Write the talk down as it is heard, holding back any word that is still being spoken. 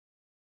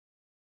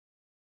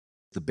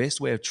The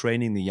best way of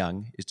training the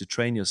young is to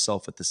train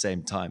yourself at the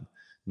same time,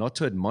 not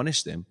to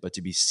admonish them, but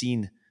to be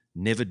seen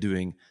never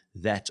doing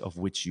that of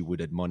which you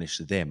would admonish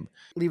them.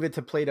 Leave it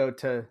to Plato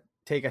to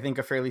take, I think,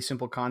 a fairly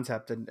simple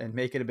concept and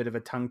make it a bit of a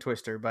tongue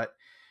twister. But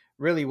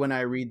really, when I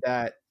read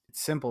that,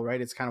 it's simple,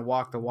 right? It's kind of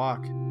walk the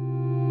walk.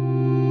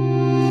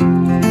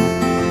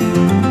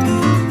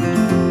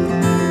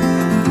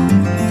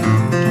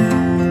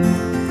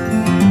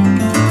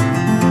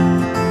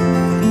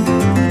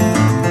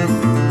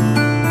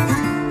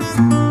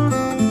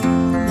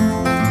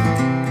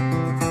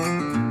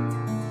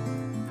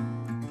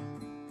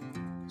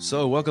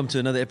 So, welcome to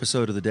another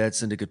episode of the Dad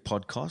Syndicate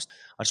podcast.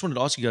 I just wanted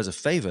to ask you guys a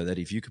favor that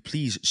if you could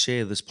please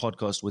share this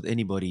podcast with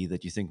anybody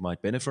that you think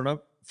might benefit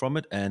from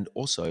it. And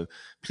also,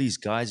 please,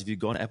 guys, if you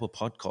go on Apple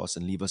Podcasts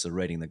and leave us a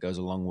rating, that goes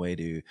a long way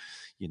to,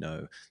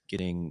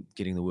 getting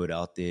the word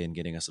out there and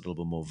getting us a little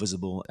bit more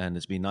visible. And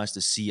it's been nice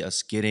to see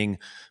us getting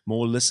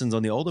more listens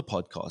on the older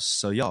podcasts.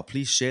 So, yeah,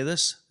 please share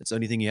this. It's the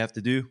only thing you have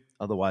to do.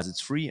 Otherwise,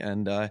 it's free.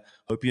 And I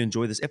hope you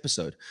enjoy this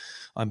episode.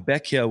 I'm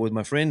back here with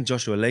my friend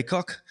Joshua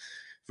Laycock.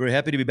 Very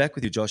happy to be back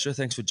with you, Joshua.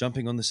 Thanks for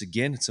jumping on this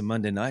again. It's a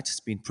Monday night. It's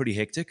been pretty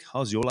hectic.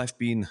 How's your life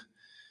been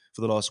for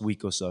the last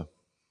week or so?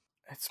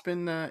 It's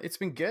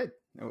been good.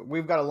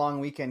 We've got a long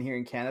weekend here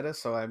in Canada,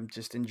 so I'm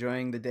just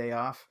enjoying the day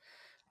off.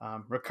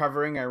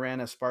 Recovering. I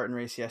ran a Spartan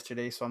race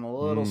yesterday, so I'm a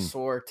little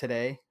sore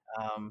today.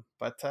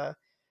 But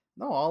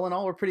no, all in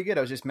all, we're pretty good.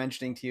 I was just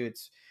mentioning to you,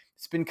 it's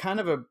been kind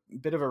of a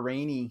bit of a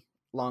rainy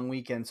long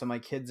weekend, so my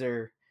kids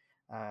are.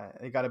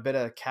 They got a bit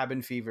of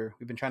cabin fever.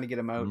 We've been trying to get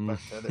them out, but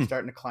they're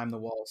starting to climb the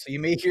wall. So you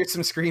may hear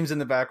some screams in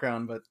the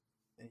background, but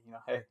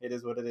hey, it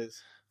is what it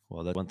is.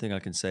 Well, that one thing I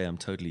can say I'm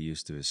totally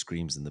used to is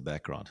screams in the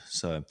background.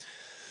 So,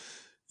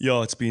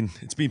 yeah, it's been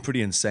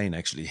pretty insane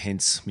actually.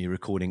 Hence me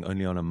recording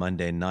only on a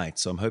Monday night.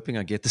 So I'm hoping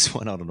I get this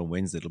one out on a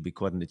Wednesday. It'll be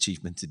quite an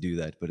achievement to do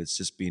that, but it's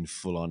just been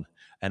full on.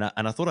 And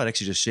I thought I'd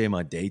actually just share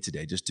my day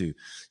today, just to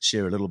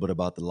share a little bit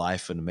about the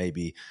life and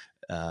maybe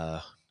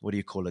what do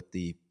you call it,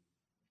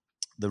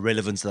 the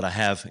relevance that I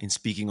have in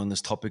speaking on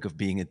this topic of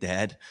being a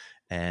dad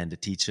and a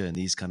teacher and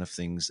these kind of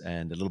things,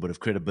 and a little bit of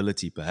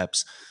credibility,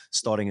 perhaps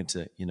starting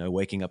into,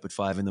 waking up at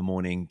 5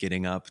 a.m,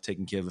 getting up,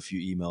 taking care of a few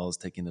emails,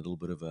 taking a little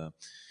bit of a,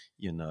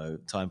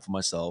 time for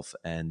myself,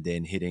 and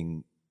then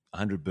hitting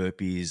 100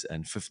 burpees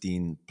and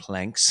 15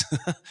 planks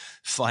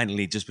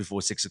finally just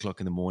before 6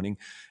 o'clock in the morning,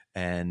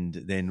 and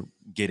then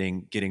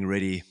getting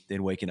ready,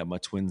 then waking up my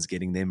twins,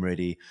 getting them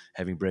ready,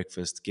 having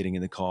breakfast, getting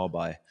in the car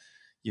by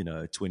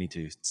 20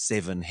 to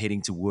 7, heading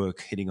to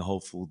work, hitting a whole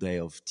full day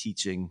of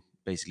teaching,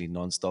 basically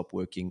nonstop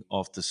working.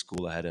 After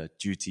school, I had a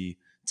duty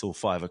till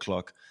 5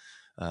 o'clock.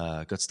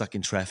 Got stuck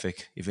in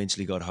traffic,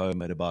 eventually got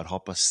home at about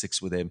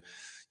 6:30 with them,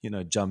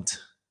 jumped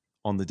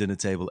on the dinner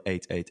table,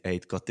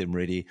 ate, got them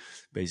ready,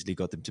 basically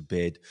got them to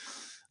bed,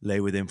 lay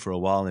with them for a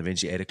while, and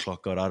eventually 8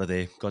 o'clock, got out of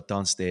there, got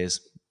downstairs,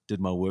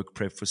 did my work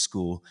prep for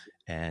school,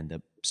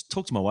 and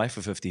talked to my wife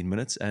for 15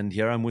 minutes, and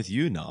here I'm with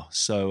you now.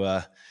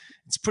 So,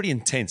 it's pretty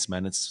intense,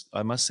 man.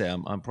 I must say,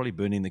 I'm probably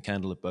burning the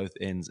candle at both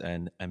ends,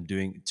 and I'm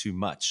doing too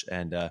much.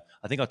 And I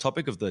think our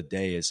topic of the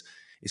day is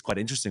quite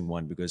an interesting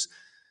one, because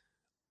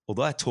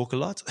although I talk a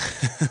lot,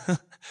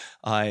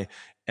 I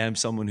am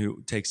someone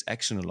who takes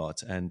action a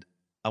lot. And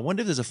I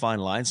wonder if there's a fine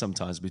line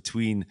sometimes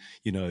between,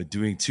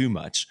 doing too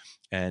much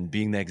and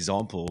being the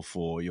example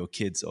for your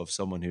kids of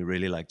someone who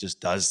really just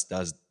does,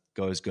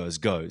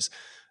 goes.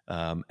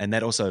 And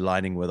that also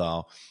aligning with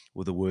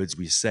the words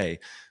we say.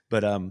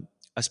 But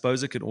I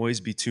suppose it can always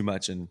be too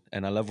much, and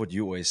I love what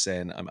you always say,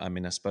 and I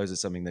mean, I suppose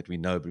it's something that we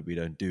know but we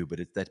don't do, but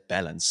it's that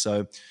balance.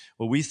 So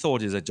what we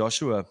thought is that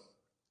Joshua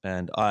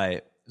and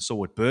I saw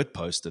what Bert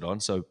posted on,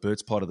 so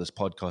Bert's part of this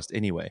podcast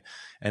anyway,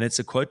 and it's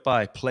a quote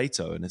by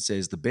Plato, and it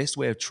says, "The best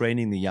way of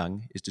training the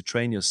young is to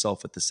train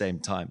yourself at the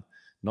same time,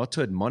 not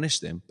to admonish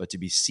them, but to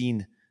be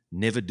seen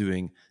never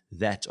doing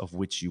that of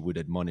which you would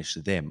admonish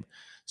them."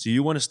 So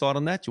you want to start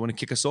on that? You want to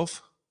kick us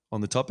off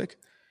on the topic?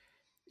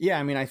 Yeah,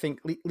 I mean, I think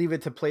leave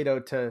it to Plato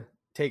to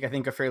take, I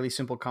think, a fairly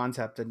simple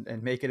concept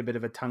and make it a bit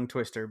of a tongue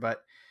twister.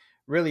 But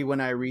really,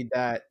 when I read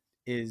that,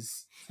 I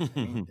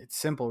mean, it's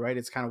simple, right?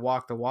 It's kind of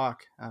walk the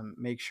walk.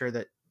 Make sure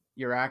that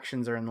your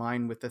actions are in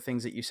line with the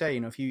things that you say.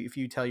 If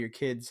you tell your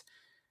kids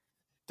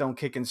don't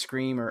kick and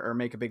scream or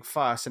make a big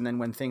fuss, and then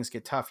when things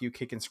get tough, you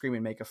kick and scream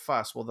and make a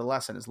fuss, well, the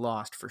lesson is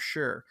lost for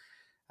sure.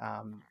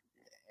 Um,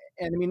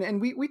 and I mean,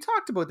 and we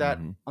talked about that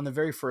Mhm. on the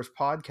very first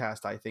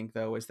podcast. I think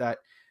though is that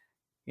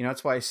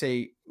that's why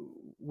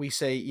we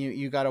say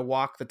you got to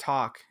walk the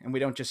talk, and we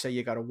don't just say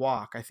you got to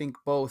walk. I think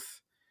both.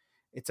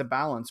 It's a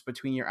balance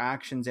between your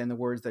actions and the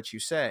words that you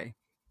say.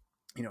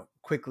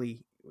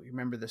 Quickly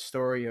remember the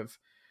story of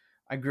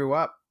I grew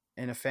up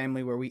in a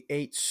family where we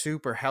ate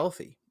super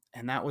healthy,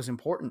 and that was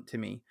important to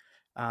me,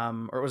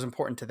 or it was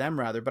important to them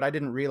rather. But I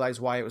didn't realize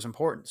why it was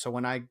important. So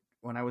when I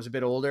was a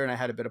bit older and I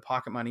had a bit of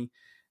pocket money,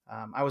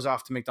 I was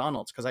off to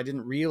McDonald's because I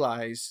didn't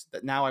realize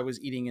that now I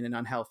was eating in an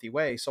unhealthy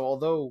way. So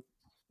although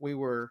we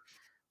were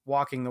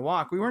walking the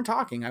walk, we weren't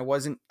talking.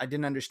 I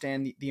didn't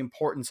understand the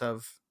importance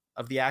of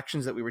the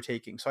actions that we were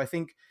taking. So I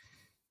think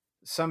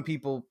some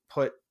people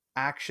put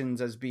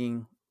actions as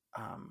being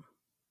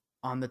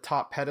on the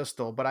top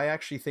pedestal, but I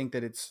actually think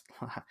that it's,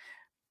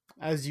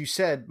 as you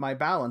said, my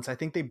balance. I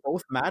think they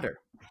both matter.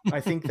 I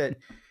think that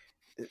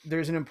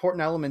there's an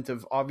important element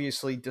of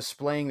obviously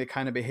displaying the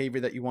kind of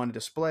behavior that you want to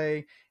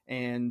display,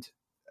 and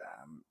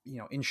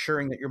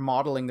ensuring that you're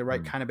modeling the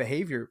right Mm, kind of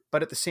behavior.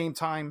 But at the same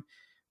time,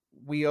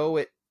 we owe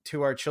it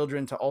to our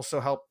children to also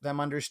help them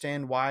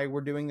understand why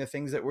we're doing the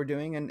things that we're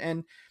doing,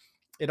 and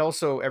it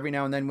also, every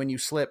now and then when you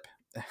slip,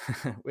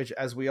 which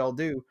as we all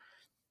do,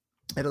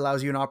 it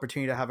allows you an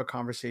opportunity to have a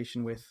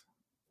conversation with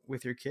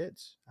your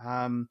kids.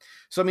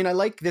 So I mean, I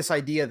like this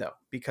idea though,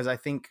 because I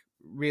think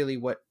really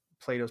what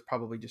Plato's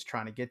probably just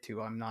trying to get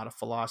to, I'm not a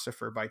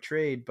philosopher by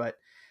trade, but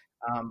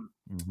um,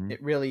 mhm,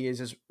 it really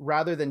is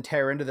rather than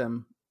tear into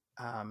them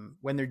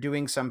when they're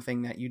doing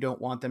something that you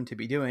don't want them to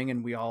be doing,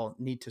 and we all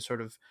need to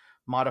sort of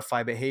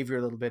modify behavior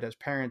a little bit as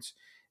parents,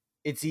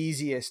 it's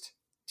easiest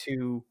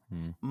to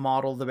mm,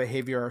 model the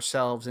behavior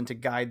ourselves and to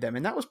guide them.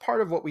 And that was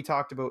part of what we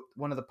talked about.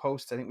 One of the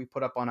posts I think we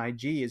put up on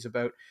IG is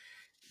about,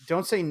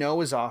 don't say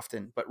no as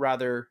often, but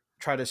rather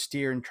try to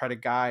steer and try to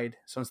guide.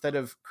 So instead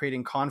of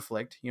creating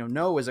conflict,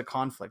 no is a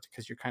conflict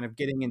because you're kind of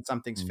getting in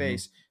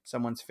mhm,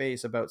 someone's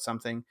face about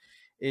something,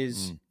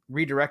 is mm,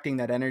 redirecting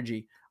that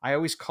energy. I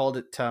always called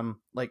it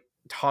like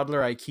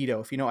toddler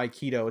Aikido. If you know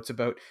Aikido, it's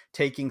about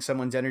taking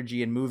someone's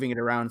energy and moving it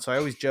around. So I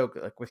always joke,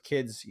 like with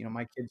kids,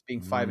 my kids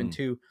being 5 and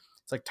 2,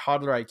 it's like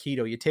toddler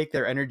Aikido. You take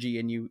their energy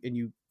and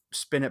you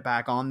spin it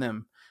back on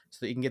them so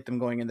that you can get them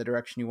going in the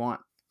direction you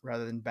want,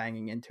 rather than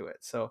banging into it.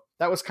 So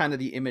that was kind of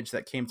the image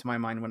that came to my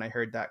mind when I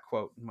heard that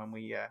quote, and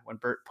when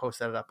Bert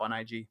posted it up on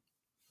IG.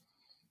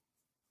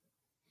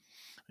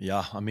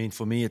 Yeah, I mean,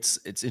 for me,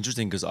 it's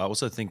interesting because I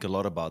also think a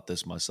lot about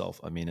this myself.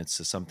 I mean,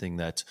 it's something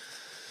that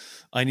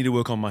I need to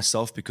work on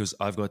myself because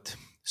I've got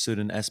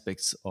certain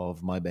aspects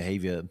of my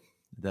behavior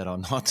that are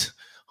not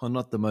are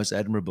not the most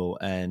admirable,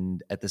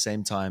 and at the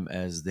same time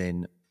as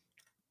then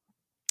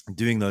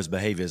doing those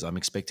behaviors, I'm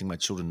expecting my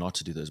children not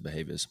to do those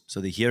behaviors. So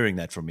they're hearing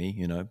that from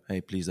me,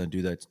 hey, please don't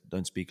do that,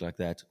 don't speak like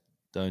that,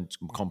 don't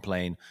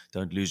complain,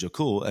 don't lose your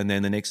cool. And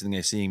then the next thing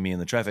they're seeing me in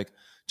the traffic,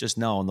 just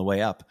now on the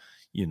way up,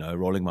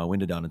 rolling my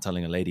window down and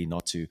telling a lady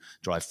not to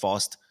drive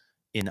fast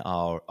in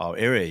our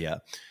area here,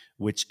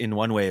 which in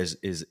one way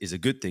is a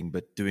good thing,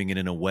 but doing it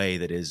in a way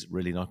that is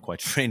really not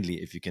quite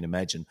friendly, if you can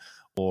imagine,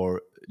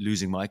 or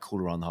losing my cool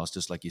around the house,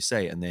 just like you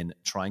say, and then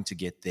trying to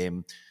get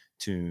them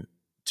to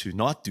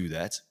not do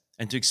that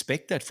and to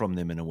expect that from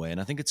them in a way.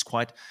 And I think it's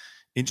quite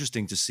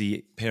interesting to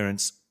see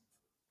parents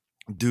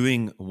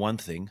doing one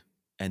thing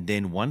and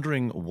then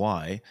wondering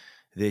why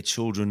their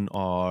children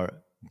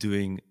are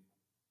doing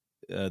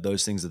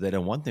those things that they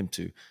don't want them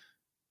to.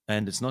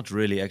 And it's not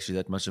really actually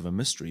that much of a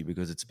mystery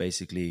because it's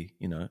basically,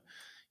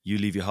 you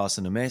leave your house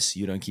in a mess,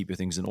 you don't keep your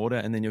things in order,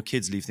 and then your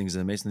kids leave things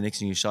in a mess. And the next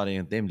thing you're shouting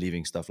at them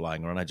leaving stuff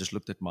lying around. I just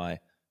looked at my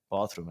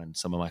bathroom and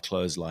some of my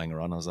clothes lying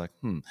around. I was like,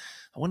 I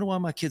wonder why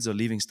my kids are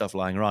leaving stuff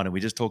lying around. And we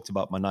just talked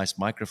about my nice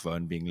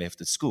microphone being left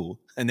at school.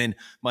 And then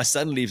my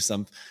son leaves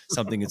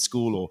something at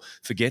school or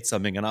forgets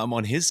something, and I'm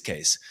on his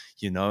case,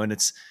 and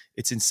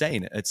it's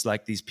insane. It's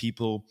like these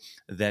people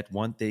that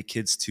want their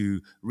kids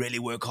to really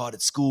work hard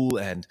at school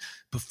and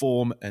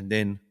perform, and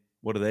then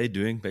what are they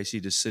doing?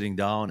 Basically just sitting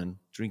down and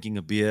drinking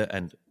a beer.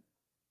 And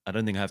I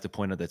don't think I have to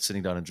point out that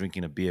sitting down and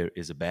drinking a beer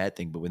is a bad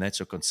thing, but when that's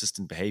your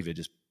consistent behavior,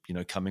 just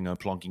coming home,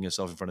 plonking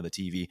yourself in front of the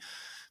TV,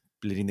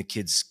 letting the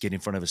kids get in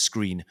front of a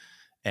screen,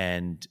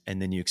 and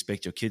then you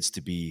expect your kids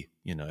to be,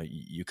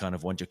 you kind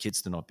of want your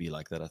kids to not be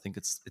like that. I think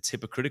it's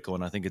hypocritical,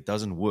 and I think it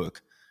doesn't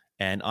work.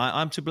 And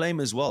I'm to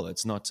blame as well.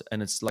 It's not,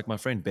 and it's like my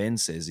friend Ben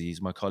says,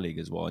 he's my colleague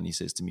as well, and he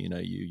says to me,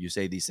 you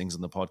say these things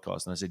on the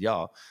podcast, and I said,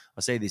 yeah,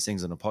 I say these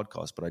things on a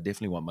podcast, but I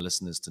definitely want my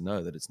listeners to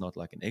know that it's not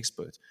like an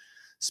expert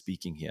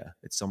speaking here.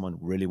 It's someone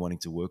really wanting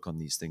to work on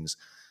these things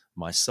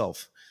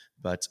myself.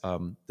 But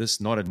this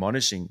not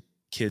admonishing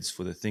kids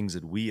for the things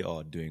that we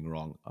are doing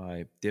wrong,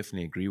 I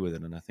definitely agree with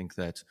it. And I think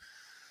that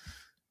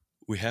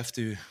we have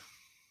to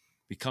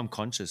become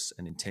conscious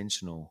and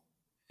intentional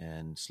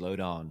and slow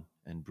down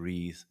and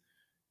breathe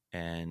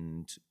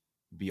and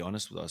be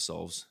honest with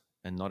ourselves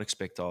and not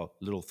expect our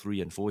little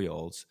 3 and 4 year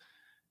olds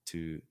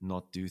to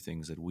not do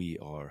things that we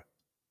are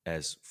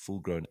as full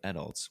grown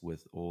adults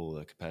with all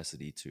the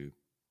capacity to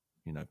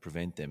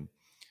prevent them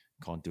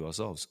can't do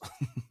ourselves.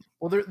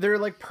 Well, they're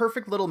like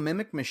perfect little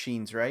mimic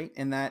machines, right?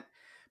 In that,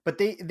 but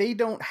they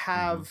don't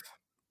Hmm. have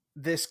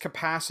this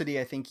capacity,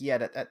 I think,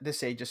 yet at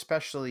this age,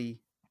 especially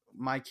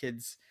my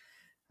kids,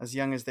 as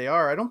young as they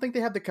are. I don't think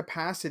they have the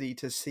capacity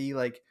to see,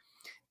 like,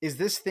 is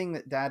this thing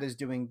that dad is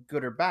doing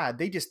good or bad?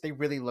 They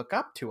really look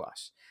up to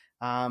us.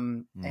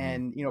 Hmm.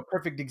 And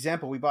perfect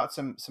example, we bought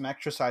some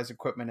exercise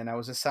equipment, and I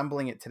was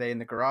assembling it today in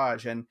the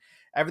garage, and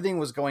everything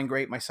was going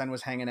great. My son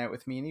was hanging out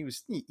with me, and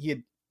he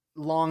had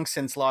long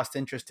since lost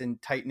interest in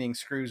tightening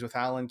screws with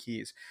Allen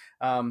keys.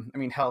 I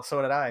mean, hell,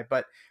 so did I.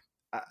 But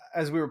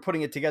as we were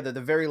putting it together,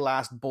 the very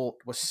last bolt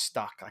was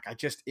stuck. Like, I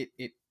just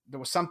it there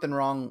was something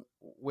wrong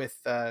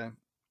with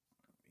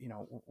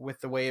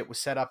with the way it was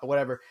set up or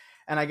whatever.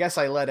 And I guess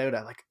I let out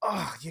a like,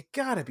 oh, you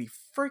gotta be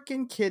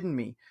freaking kidding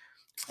me.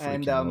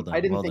 And Freaking well I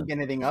done. didn't Well think done.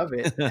 anything of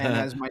it. And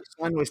as my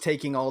son was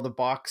taking all the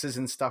boxes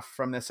and stuff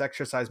from this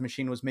exercise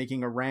machine, was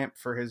making a ramp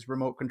for his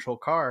remote control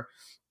car,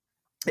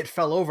 it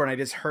fell over and I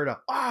just heard a,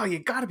 oh, you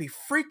gotta be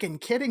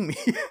freaking kidding me.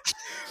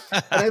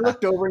 And I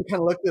looked over and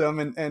kind of looked at him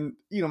and,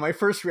 my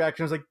first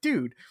reaction was like,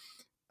 dude,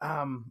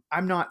 I'm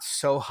not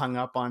so hung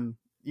up on,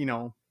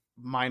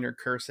 minor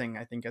cursing,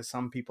 I think, as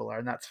some people are,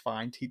 and that's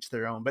fine, teach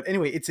their own. But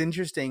anyway, it's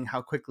interesting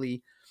how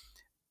quickly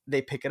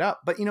they pick it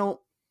up. But,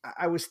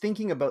 I was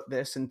thinking about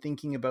this and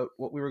thinking about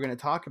what we were going to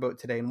talk about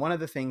today. And one of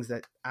the things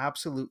that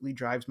absolutely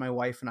drives my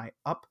wife and I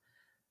up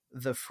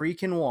the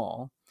freaking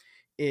wall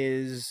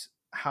is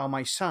how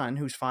my son,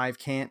 who's 5,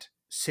 can't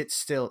sit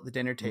still at the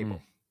dinner Mm,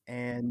 table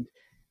and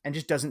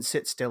just doesn't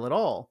sit still at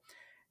all.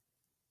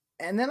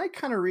 And then I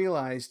kind of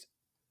realized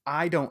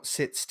I don't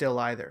sit still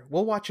either.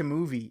 We'll watch a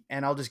movie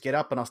and I'll just get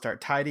up and I'll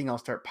start tidying, I'll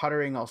start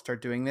puttering, I'll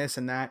start doing this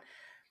and that.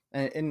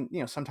 And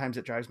sometimes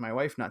it drives my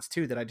wife nuts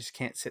too that I just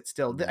can't sit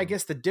still. I mm.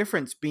 guess the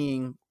difference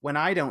being when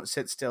I don't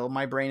sit still,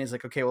 my brain is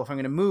like, okay, well, if I'm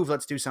going to move,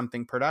 let's do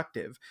something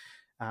productive.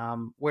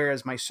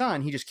 Whereas my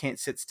son, he just can't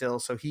sit still.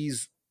 So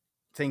he's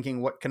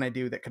thinking, what can I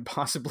do that could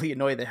possibly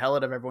annoy the hell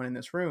out of everyone in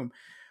this room?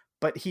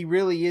 But he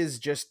really is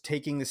just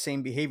taking the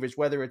same behaviors,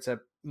 whether it's a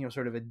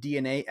sort of a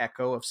DNA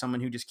echo of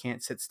someone who just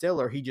can't sit still,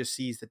 or he just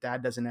sees that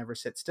dad doesn't ever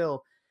sit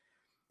still.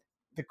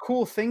 The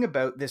cool thing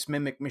about this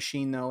mimic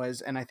machine, though,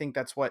 is, and I think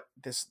that's what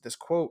this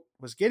quote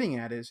was getting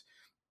at, is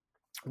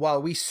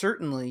while we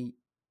certainly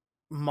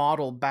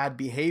model bad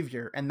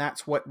behavior, and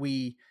that's what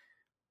we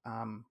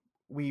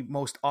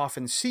most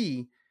often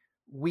see,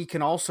 we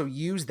can also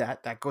use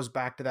that. That goes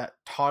back to that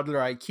toddler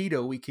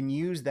aikido. We can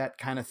use that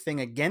kind of thing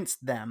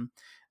against them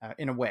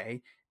in a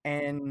way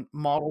and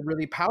model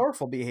really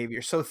powerful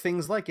behavior. So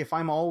things like if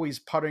I'm always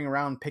puttering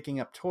around picking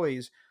up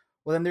toys,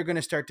 well, then they're going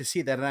to start to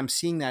see that. And I'm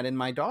seeing that in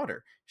my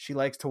daughter. She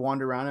likes to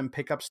wander around and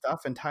pick up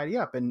stuff and tidy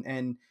up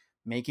and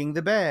making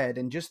the bed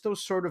and just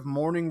those sort of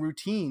morning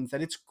routines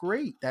that it's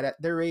great that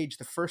at their age,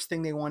 the first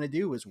thing they want to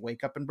do is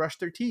wake up and brush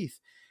their teeth,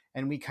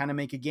 and we kind of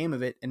make a game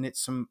of it, and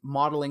it's some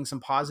modeling some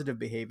positive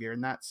behavior,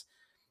 and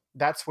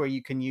that's where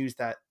you can use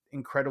that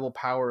incredible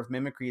power of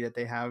mimicry that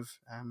they have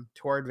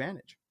to our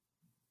advantage.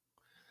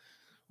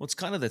 Well, it's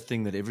kind of the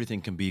thing that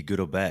everything can be good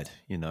or bad,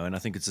 and I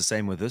think it's the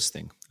same with this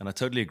thing. And I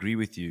totally agree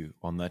with you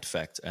on that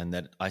fact, and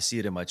that I see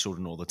it in my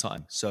children all the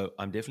time. So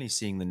I'm definitely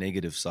seeing the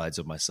negative sides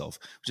of myself,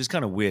 which is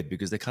kind of weird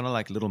because they're kind of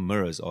like little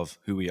mirrors of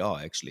who we are,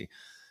 actually.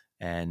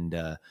 And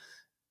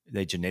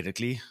they're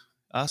genetically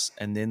us,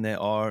 and then they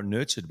are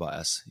nurtured by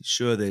us.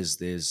 Sure,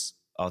 there's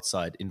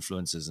outside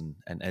influences,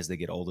 and as they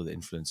get older, the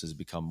influences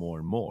become more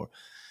and more.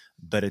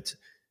 But it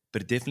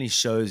definitely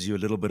shows you a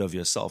little bit of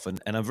yourself. And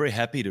I'm very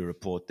happy to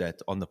report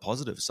that on the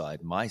positive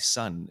side, my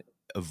son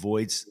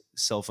avoids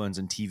cell phones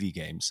and TV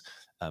games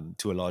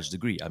to a large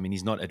degree. I mean,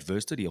 he's not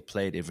adverse to it. He'll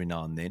play it every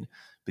now and then,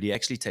 but he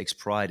actually takes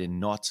pride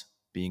in not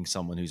being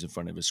someone who's in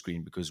front of a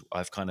screen, because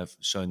I've kind of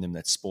shown them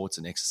that sports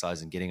and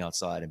exercise and getting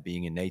outside and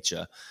being in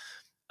nature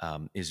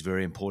is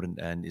very important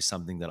and is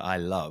something that I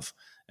love.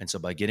 And so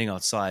by getting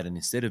outside and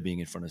instead of being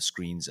in front of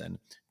screens and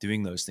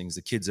doing those things,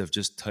 the kids have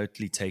just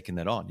totally taken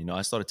that on.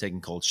 I started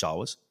taking cold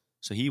showers.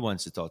 So he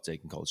wants to start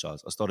taking cold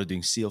showers. I started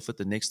doing seal fit.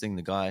 The next thing,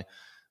 the guy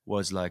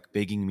was like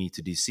begging me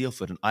to do seal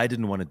fit, and I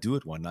didn't want to do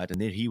it one night. And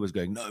then he was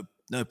going, no,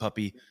 no,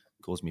 puppy.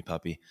 Calls me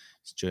puppy.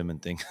 It's a German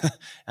thing.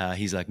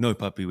 He's like, no,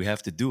 puppy, we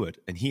have to do it.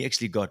 And he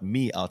actually got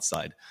me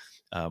outside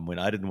when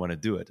I didn't want to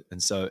do it.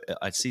 And so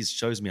I see it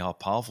shows me how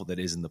powerful that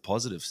is in the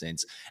positive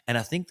sense. And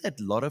I think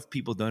that a lot of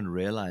people don't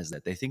realize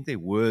that. They think their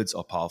words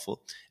are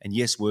powerful. And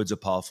yes, words are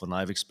powerful. And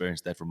I've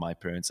experienced that from my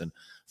parents and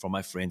from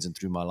my friends and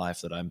through my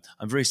life, that I'm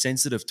very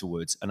sensitive to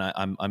words. And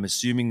I'm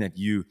assuming that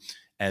you,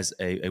 as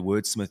a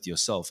wordsmith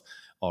yourself,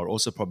 are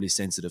also probably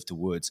sensitive to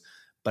words.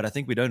 But I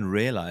think we don't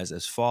realize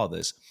as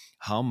fathers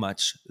how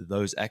much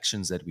those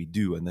actions that we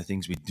do and the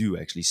things we do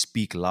actually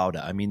speak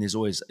louder. I mean, there's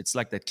always, it's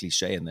like that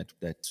cliche and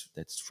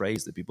that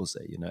phrase that people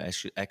say,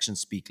 actions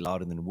speak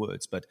louder than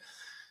words. But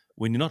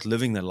when you're not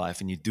living that life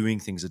and you're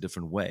doing things a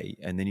different way,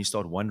 and then you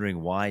start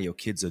wondering why your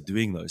kids are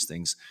doing those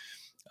things,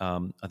 I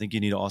think you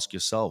need to ask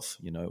yourself,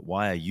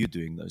 why are you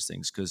doing those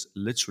things? Because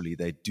literally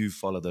they do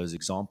follow those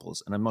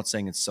examples. And I'm not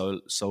saying it's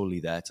solely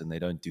that and they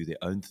don't do their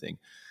own thing,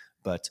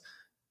 but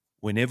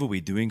whenever we're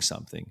doing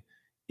something,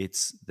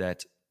 it's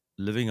that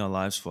living our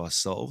lives for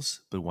ourselves.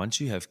 But once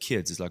you have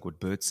kids, it's like what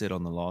Bert said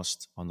on the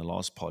last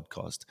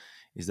podcast,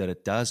 is that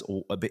it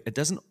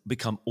doesn't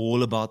become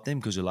all about them,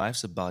 because your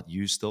life's about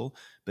you still,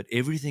 but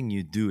everything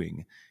you're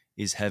doing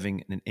is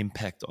having an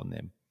impact on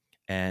them.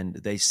 And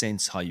they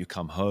sense how you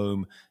come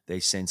home,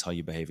 they sense how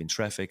you behave in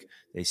traffic,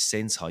 they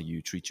sense how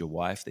you treat your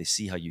wife, they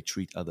see how you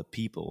treat other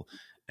people,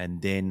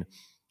 and then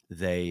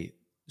they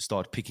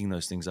start picking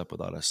those things up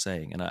without us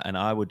saying. And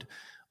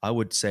I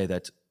would say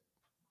that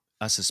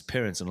us as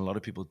parents, and a lot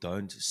of people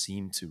don't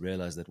seem to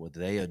realize that what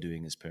they are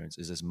doing as parents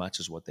is as much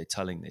as what they're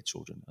telling their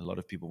children. A lot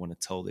of people want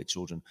to tell their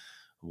children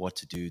what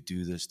to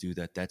do this, do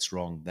that, that's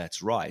wrong,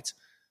 that's right.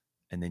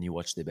 and then you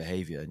watch their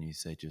behavior and you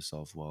say to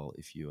yourself, well,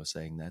 if you are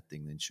saying that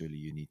thing, then surely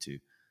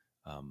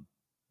um,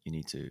 you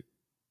need to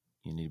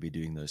you need to be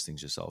doing those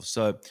things yourself.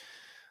 So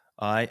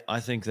I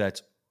think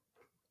that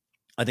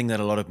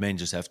a lot of men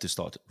just have to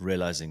start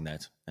realizing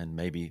that, and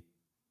maybe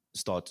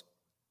start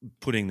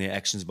putting their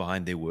actions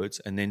behind their words,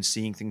 and then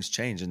seeing things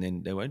change, and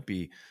then they won't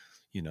be,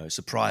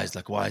 surprised,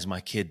 like, why is my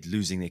kid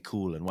losing their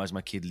cool, and why is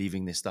my kid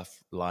leaving their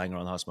stuff lying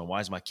around the house, and why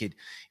is my kid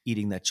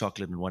eating that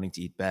chocolate and wanting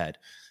to eat bad,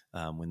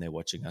 when they're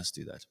watching us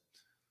do that.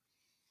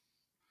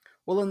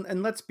 Well,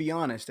 and let's be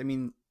honest. I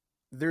mean,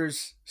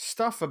 there's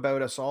stuff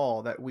about us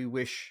all that we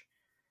wish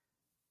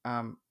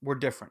were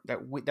different.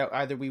 That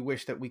either we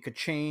wish that we could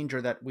change,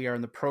 or that we are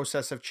in the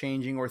process of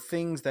changing, or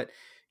things that,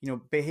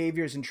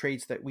 behaviors and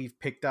traits that we've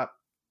picked up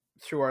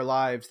through our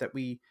lives that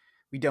we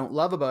don't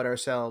love about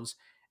ourselves.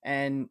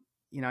 And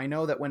I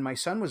know that when my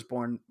son was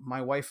born,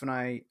 my wife and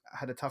I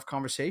had a tough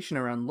conversation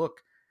around,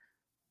 look,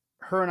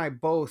 her and I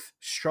both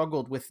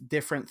struggled with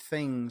different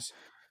things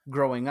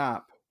growing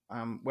up,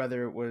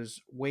 whether it was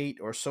weight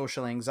or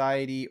social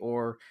anxiety,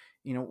 or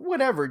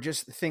whatever,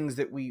 just things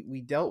that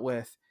we dealt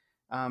with,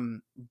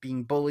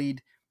 being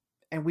bullied,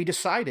 and we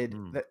decided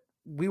Mm, that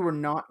we were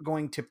not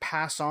going to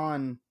pass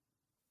on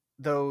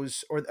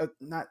those, or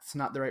that's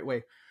not the right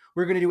way.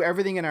 We're going to do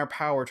everything in our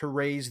power to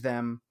raise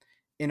them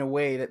in a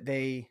way that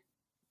they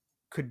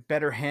could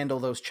better handle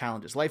those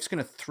challenges. Life's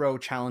going to throw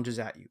challenges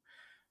at you.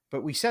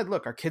 But we said,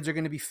 look, our kids are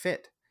going to be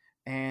fit,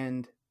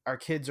 and our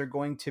kids are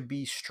going to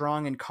be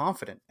strong and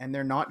confident, and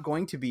they're not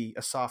going to be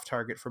a soft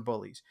target for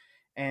bullies.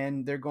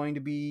 And they're going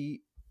to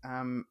be,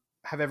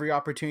 have every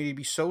opportunity to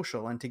be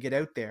social and to get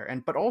out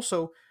there. But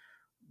also,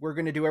 we're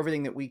going to do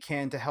everything that we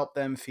can to help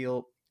them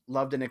feel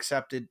loved and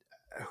accepted,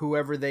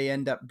 whoever they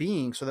end up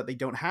being, so that they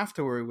don't have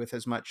to worry with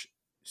as much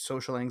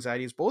social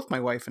anxiety as both my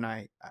wife and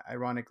I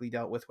ironically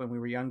dealt with when we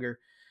were younger.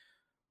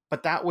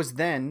 But that was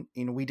then,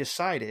 we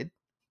decided,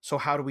 so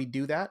how do we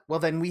do that? Well,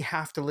 then we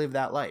have to live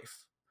that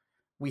life.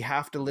 We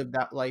have to live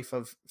that life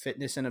of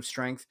fitness and of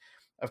strength,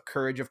 of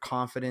courage, of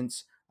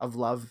confidence, of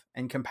love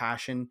and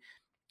compassion,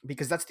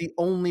 because that's the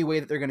only way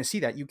that they're going to see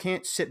that. You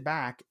can't sit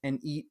back and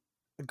eat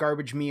a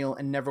garbage meal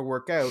and never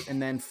work out,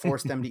 and then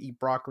force them to eat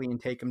broccoli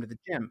and take them to the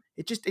gym.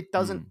 It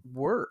doesn't mm,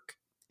 work.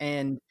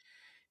 And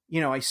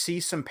I see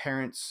some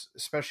parents,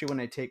 especially when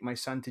I take my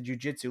son to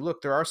jujitsu.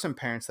 Look, there are some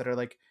parents that are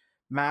like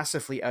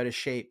massively out of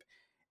shape,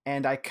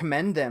 and I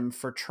commend them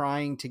for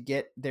trying to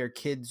get their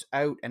kids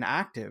out and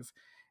active.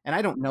 And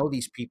I don't know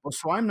these people,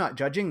 so I'm not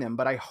judging them,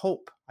 but I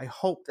hope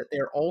that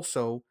they're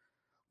also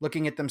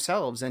looking at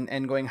themselves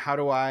and going, how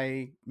do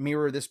I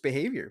mirror this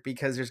behavior?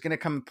 Because there's going to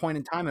come a point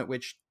in time at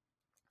which,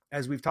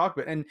 as we've talked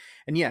about, and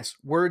yes,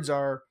 words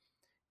are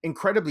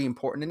incredibly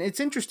important. And it's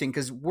interesting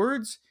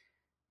because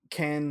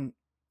can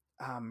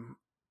um,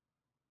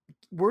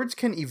 words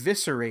can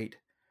eviscerate,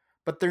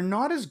 but they're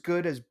not as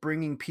good as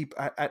bringing people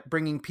at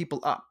bringing people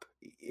up,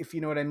 if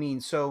you know what I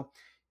mean. So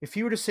if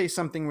you were to say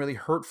something really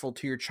hurtful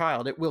to your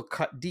child, it will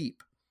cut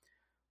deep.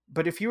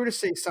 But if you were to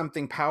say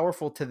something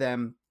powerful to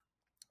them,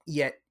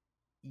 yet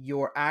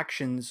your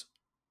actions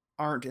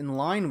aren't in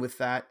line with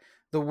that,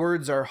 the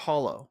words are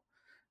hollow.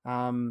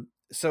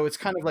 So it's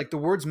kind of like the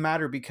words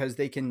matter because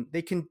they can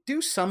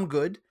do some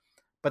good,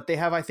 but they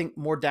have, I think,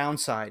 more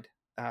downside,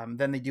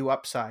 than they do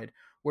upside.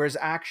 Whereas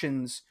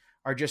actions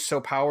are just so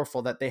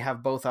powerful that they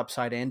have both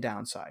upside and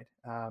downside.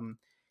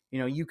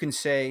 You can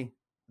say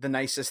the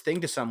nicest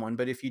thing to someone,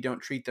 but if you don't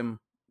treat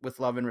them with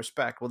love and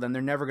respect, well, then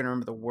they're never going to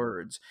remember the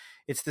words.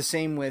 It's the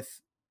same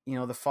with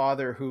the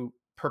father who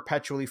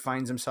perpetually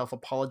finds himself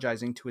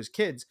apologizing to his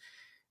kids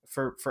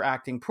for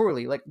acting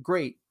poorly. Like,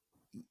 great,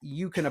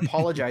 you can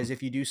apologize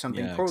if you do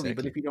something yeah, poorly,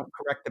 but exactly. if you don't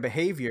correct the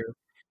behavior,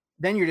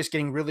 then you're just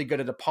getting really good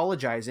at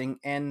apologizing.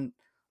 And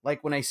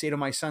like when I say to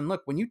my son,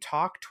 look, when you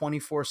talk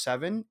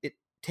 24/7, it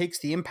takes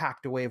the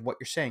impact away of what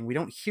you're saying. We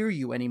don't hear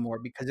you anymore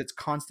because it's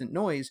constant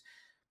noise.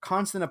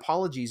 Constant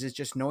apologies is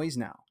just noise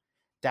now.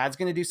 Dad's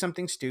going to do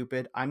something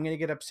stupid. I'm going to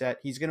get upset.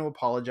 He's going to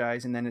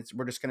apologize. And then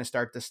we're just going to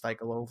start this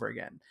cycle over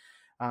again.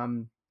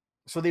 Um,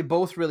 so they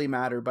both really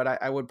matter. But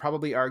I would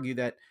probably argue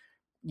that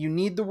you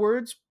need the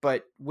words,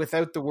 but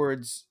without the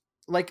words,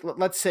 like,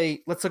 let's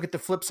look at the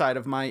flip side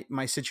of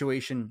my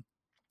situation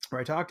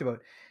where I talked about,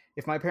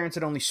 if my parents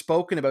had only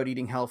spoken about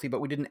eating healthy, but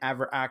we didn't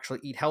ever actually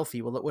eat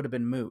healthy, well, it would have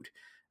been moot.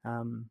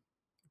 Um,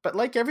 but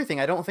like everything,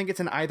 I don't think it's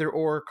an either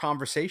or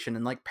conversation.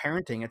 And like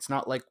parenting, it's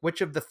not like, which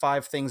of the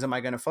five things am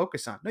I going to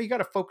focus on? No, you got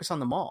to focus on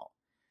them all.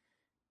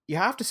 You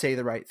have to say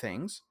the right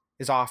things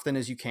as often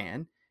as you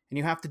can, and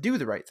you have to do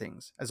the right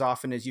things as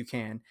often as you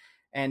can.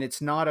 And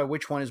it's not a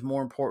which one is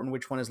more important,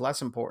 which one is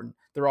less important.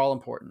 They're all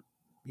important.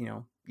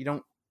 You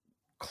don't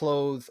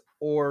clothe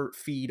or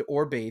feed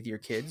or bathe your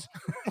kids.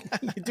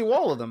 You do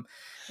all of them.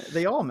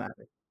 They all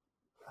matter.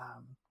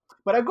 Um,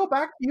 but I go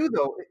back to you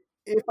though,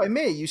 if I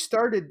may. You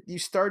started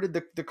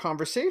the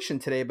conversation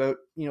today about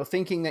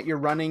thinking that you're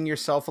running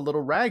yourself a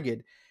little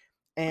ragged,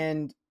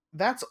 and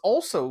that's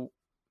also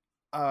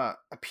a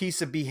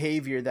piece of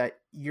behavior that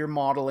you're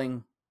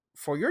modeling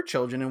for your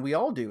children, and we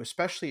all do,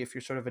 especially if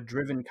you're sort of a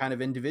driven kind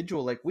of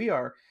individual like we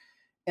are.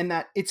 and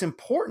that it's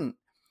important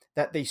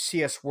that they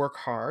see us work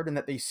hard and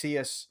that they see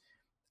us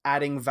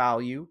adding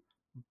value.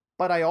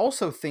 But I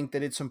also think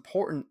that it's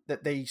important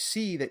that they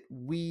see that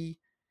we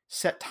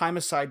set time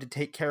aside to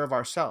take care of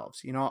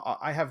ourselves. You know,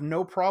 I have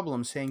no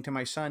problem saying to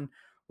my son,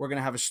 we're going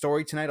to have a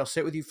story tonight. I'll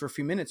sit with you for a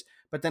few minutes,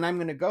 but then I'm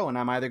going to go and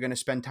I'm either going to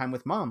spend time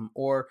with mom,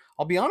 or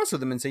I'll be honest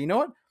with him and say, you know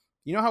what?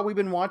 You know how we've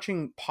been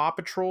watching Paw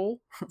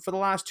Patrol for the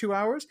last 2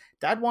 hours?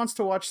 Dad wants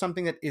to watch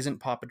something that isn't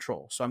Paw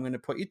Patrol. So I'm going to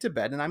put you to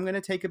bed and I'm going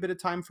to take a bit of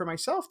time for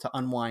myself to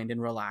unwind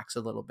and relax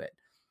a little bit,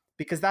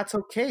 because that's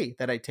okay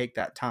that I take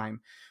that time.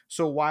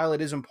 So while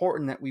it is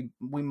important that we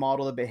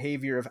model a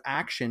behavior of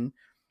action,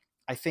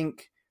 I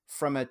think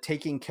from a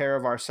taking care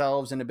of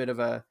ourselves and a bit of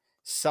a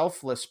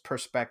selfless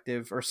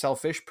perspective or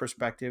selfish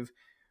perspective,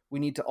 we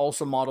need to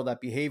also model that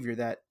behavior,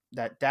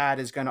 that dad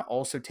is going to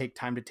also take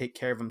time to take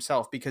care of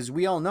himself, because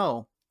we all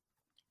know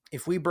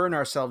if we burn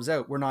ourselves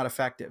out, we're not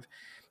effective.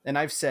 And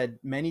I've said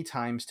many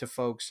times to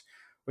folks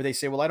where they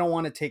say, well, I don't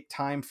want to take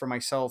time for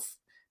myself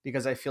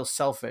because I feel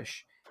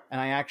selfish.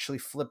 And I actually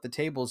flip the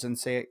tables and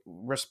say,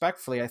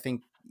 respectfully, I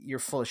think you're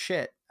full of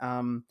shit.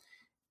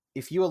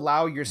 If you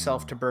allow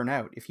yourself Mm. to burn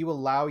out, if you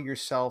allow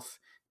yourself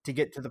to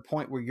get to the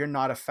point where you're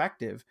not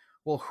effective,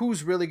 well,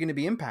 who's really going to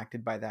be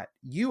impacted by that?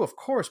 You, of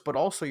course, but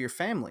also your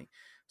family.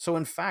 So,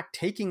 in fact,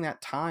 taking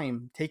that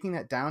time, taking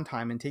that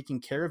downtime, and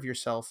taking care of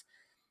yourself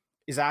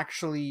is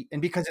actually,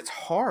 and because it's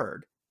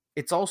hard,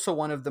 it's also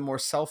one of the more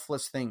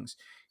selfless things.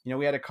 You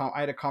know, I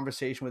had a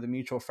conversation with a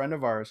mutual friend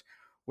of ours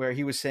where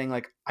he was saying,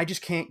 like, I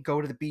just can't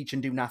go to the beach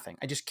and do nothing.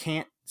 I just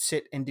can't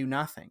sit and do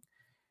nothing.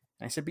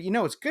 And I said, but you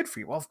know, it's good for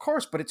you. Well, of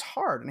course, but it's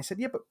hard. And I said,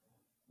 yeah, but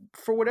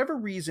for whatever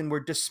reason, we're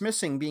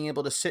dismissing being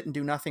able to sit and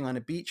do nothing on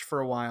a beach for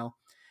a while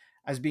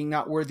as being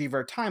not worthy of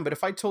our time. But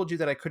if I told you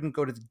that I couldn't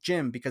go to the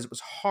gym because it was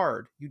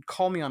hard, you'd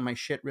call me on my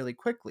shit really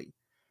quickly.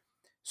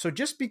 So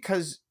just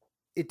because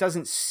it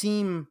doesn't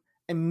seem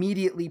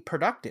immediately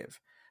productive,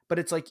 but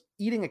it's like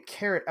eating a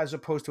carrot as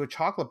opposed to a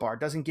chocolate bar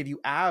doesn't give you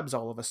abs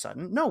all of a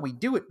sudden. No, we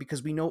do it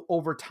because we know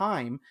over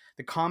time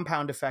the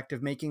compound effect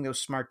of making those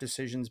smart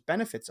decisions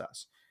benefits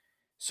us.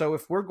 So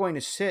if we're going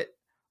to sit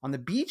on the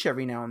beach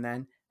every now and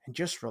then and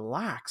just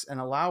relax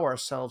and allow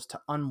ourselves to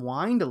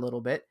unwind a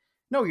little bit,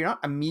 no, you're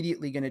not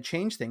immediately going to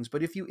change things.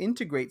 But if you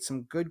integrate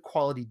some good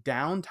quality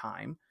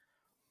downtime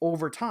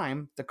over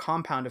time, the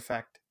compound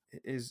effect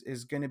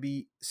is going to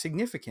be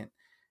significant.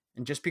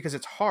 And just because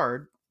it's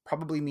hard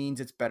probably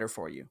means it's better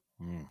for you.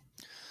 Mm.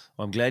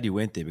 Well, I'm glad you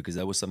went there, because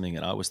that was something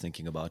that I was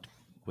thinking about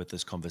with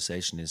this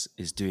conversation, is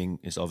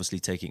obviously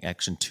taking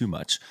action too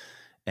much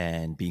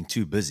and being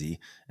too busy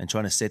and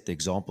trying to set the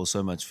example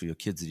so much for your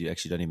kids that you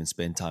actually don't even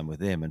spend time with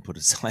them and put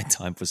aside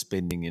time for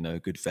spending,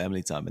 good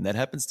family time. And that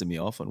happens to me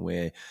often,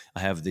 where I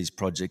have these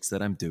projects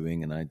that I'm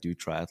doing and I do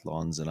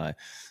triathlons, and I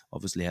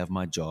obviously have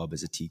my job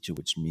as a teacher,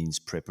 which means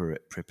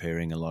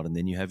preparing a lot. And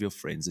then you have your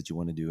friends that you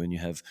want to do, and you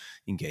have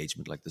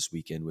engagement, like this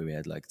weekend where we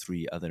had like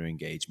 3 other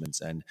engagements,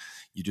 and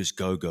you just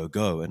go, go,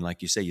 go. And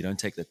like you say, you don't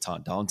take the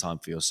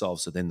downtime for yourself.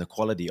 So then the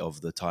quality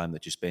of the time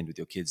that you spend with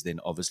your kids then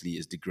obviously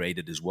is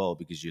degraded as well,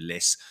 because you're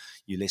less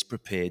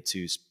prepared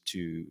to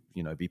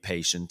be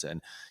patient,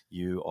 and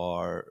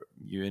you're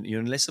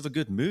in less of a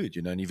good mood,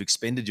 and you've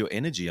expended your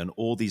energy on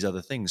all these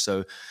other things.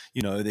 So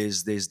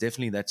there's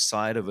definitely that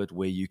side of it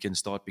where you can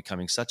start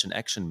becoming such an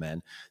action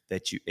man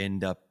that you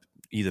end up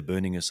either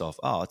burning yourself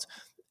out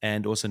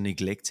and also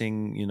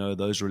neglecting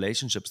those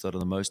relationships that are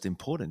the most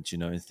important,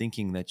 and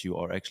thinking that you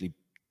are actually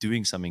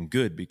doing something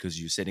good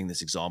because you're setting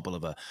this example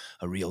of a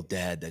real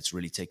dad that's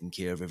really taking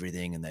care of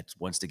everything and that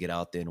wants to get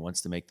out there and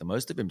wants to make the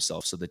most of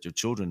himself, so that your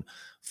children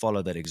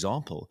follow that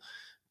example.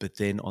 But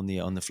then on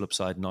the flip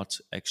side, not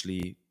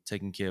actually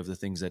taking care of the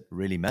things that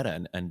really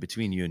matter. And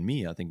between you and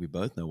me, I think we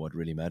both know what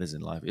really matters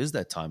in life is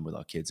that time with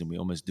our kids, and we're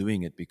almost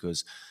doing it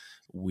because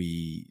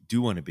we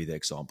do want to be the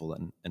example.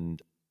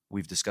 And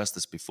we've discussed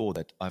this before,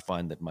 that I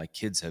find that my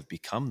kids have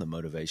become the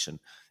motivation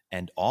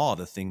and are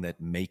the thing that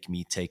make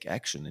me take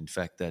action. In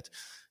fact, that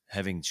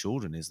having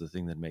children is the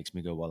thing that makes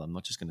me go, well, I'm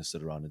not just going to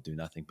sit around and do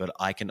nothing, but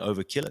I can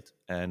overkill it.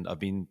 And I've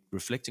been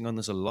reflecting on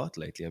this a lot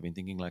lately. I've been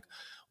thinking like,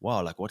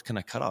 wow, like what can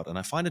I cut out? And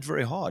I find it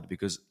very hard,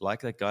 because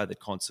like that guy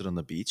that can't sit on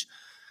the beach,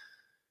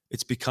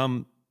 it's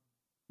becoming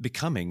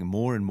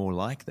more and more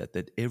like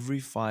that every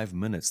 5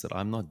 minutes that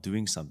I'm not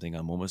doing something,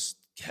 I'm almost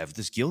have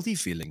this guilty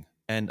feeling.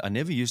 And I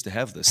never used to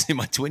have this in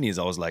my 20s.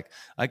 I was like,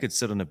 I could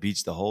sit on a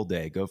beach the whole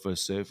day, go for a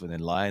surf, and then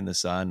lie in the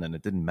sun, and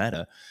it didn't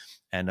matter.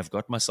 And I've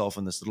got myself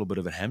in this little bit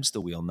of a hamster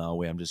wheel now,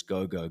 where I'm just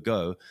go, go,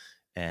 go.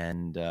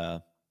 And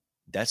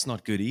that's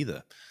not good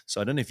either.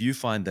 So I don't know if you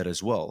find that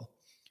as well,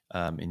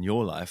 in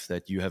your life,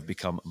 that you have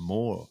become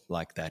more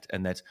like that.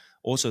 And that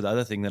also, the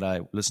other thing that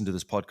I listened to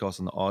this podcast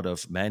on the art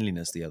of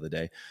manliness the other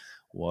day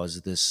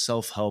was this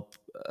self-help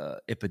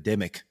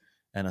epidemic.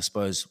 And I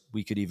suppose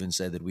we could even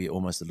say that we're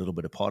almost a little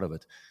bit a part of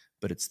it.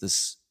 But it's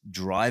this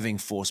driving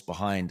force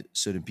behind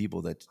certain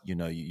people that,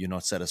 you're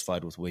not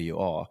satisfied with where you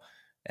are,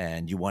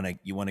 and you want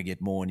to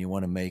get more, and you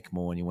want to make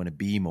more, and you want to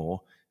be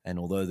more. And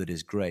although that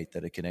is great,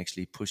 that it can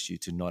actually push you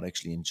to not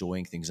actually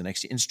enjoying things and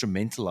actually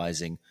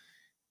instrumentalizing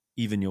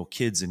even your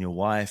kids and your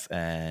wife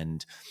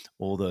and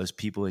all those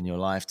people in your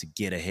life to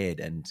get ahead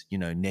and, you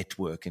know,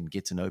 network and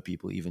get to know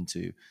people, even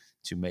to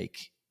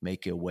make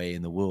a way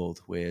in the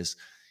world. Whereas,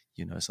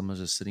 you know, someone's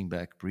just sitting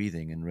back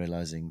breathing and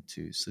realizing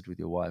to sit with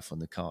your wife on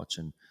the couch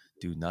and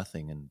do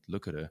nothing and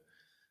look at her.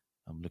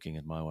 I'm looking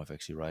at my wife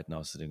actually right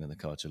now, sitting on the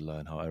couch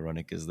alone. How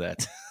ironic is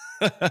that?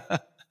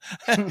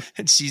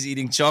 And she's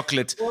eating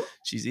chocolate. Well,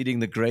 She's eating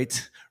the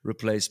great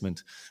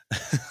replacement.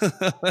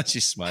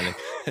 She's smiling.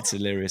 It's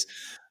hilarious.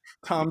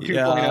 Tom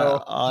Yeah,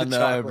 2.0, I the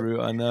know, chocolate.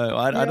 bro. I know.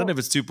 I You don't know know, if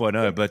it's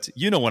 2.0, but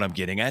you know what I'm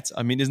getting at.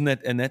 I mean, isn't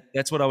that, and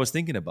that's what I was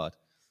thinking about.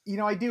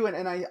 I do,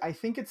 and I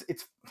think it's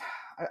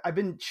I've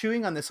been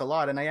chewing on this a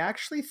lot, and I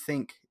actually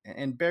think,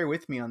 and bear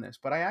with me on this,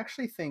 but I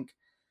actually think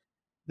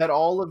that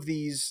all of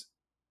these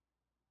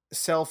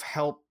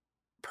self-help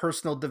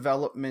personal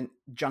development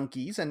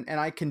junkies, and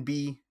I can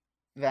be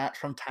that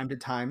from time to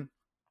time,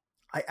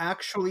 I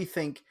actually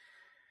think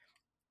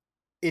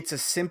it's a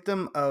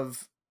symptom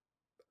of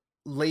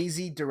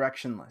lazy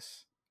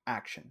directionless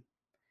action.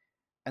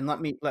 And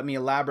let me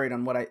elaborate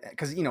on what I,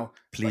 because like,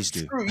 Please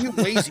do. screw you,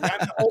 lazy,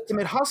 I'm the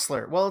ultimate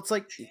hustler. Well, it's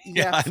like, Yeah,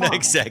 yeah, I know fine,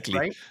 exactly.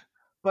 right?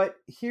 But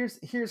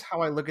here's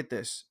how I look at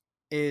this: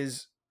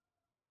 is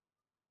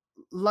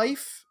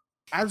life,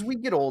 as we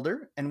get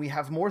older and we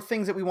have more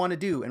things that we want to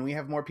do, and we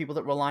have more people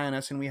that rely on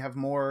us, and we have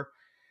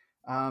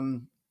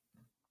um,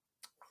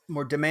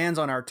 more demands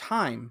on our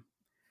time,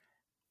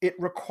 it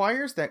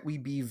requires that we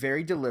be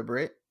very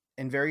deliberate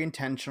and very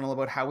intentional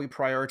about how we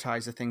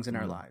prioritize the things in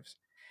our Mm. lives.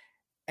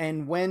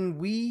 And when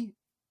we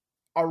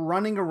are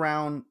running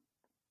around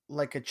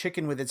like a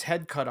chicken with its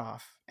head cut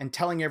off and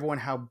telling everyone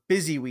how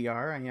busy we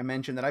are. And I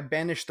mentioned that I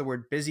banished the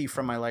word busy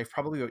from my life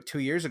probably about 2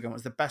 years ago. It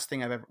was the best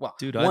thing I've ever, well,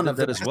 Dude, I one did of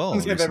the that as best well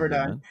things I've ever recently,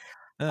 done. man.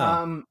 Yeah,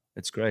 Um,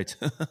 it's great.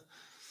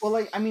 well,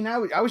 like, I mean, I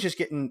was just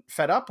getting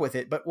fed up with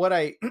it. But what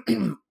I,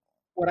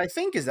 what I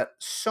think is that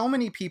so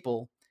many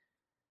people,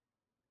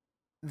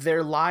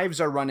 their lives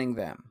are running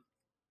them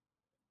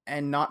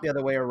and not the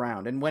other way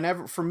around. And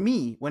whenever, for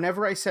me,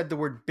 whenever I said the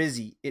word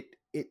busy, it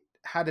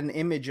had an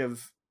image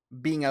of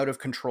being out of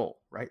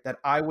control, right? That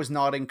I was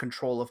not in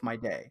control of my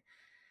day.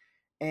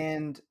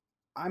 And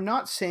I'm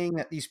not saying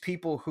that these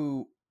people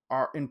who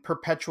are in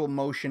perpetual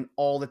motion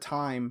all the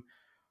time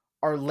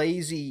are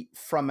lazy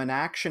from an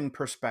action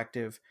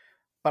perspective,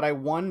 but I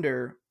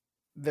wonder,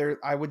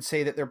 I would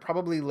say that they're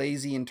probably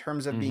lazy in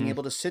terms of being Hmm.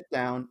 able to sit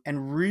down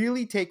and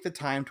really take the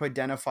time to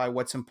identify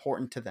what's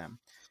important to them,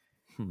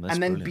 That's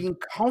and then brilliant. being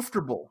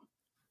comfortable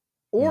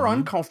or Hmm.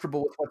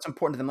 uncomfortable with what's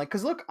important to them. Like,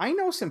 because look, I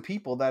know some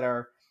people that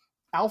are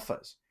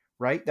alphas,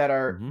 right? That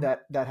are Hmm.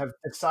 that have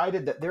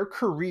decided that their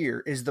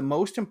career is the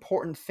most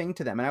important thing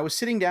to them. And I was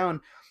sitting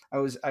down, I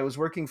was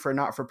working for a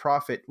not for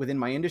profit within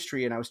my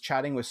industry, and I was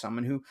chatting with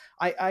someone who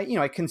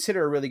I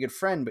consider a really good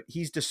friend, but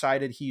he's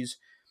decided he's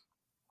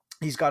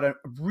got a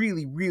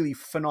really really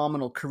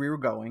phenomenal career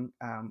going,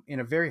 in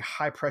a very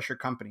high pressure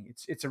company.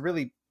 It's a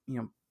really,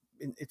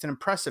 it's an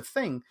impressive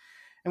thing.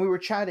 And we were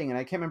chatting, and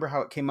I can't remember how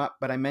it came up,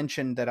 but I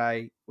mentioned that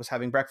I was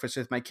having breakfast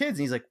with my kids,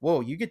 and he's like,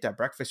 "Whoa, you get to have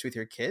breakfast with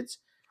your kids?"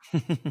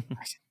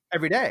 I said,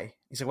 "Every day."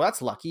 He said, "Well,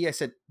 that's lucky." I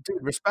said,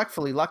 "Dude,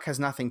 respectfully, luck has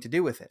nothing to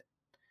do with it.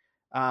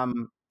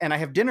 And I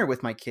have dinner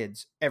with my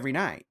kids every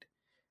night,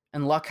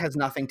 and luck has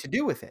nothing to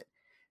do with it.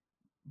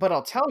 But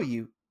I'll tell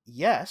you,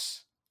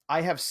 yes,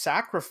 I have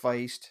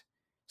sacrificed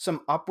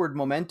some upward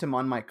momentum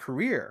on my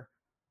career.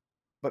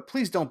 But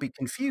please don't be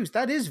confused.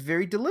 That is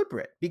very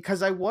deliberate,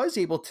 because I was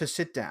able to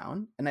sit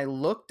down and I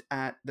looked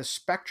at the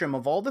spectrum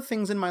of all the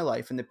things in my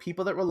life and the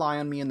people that rely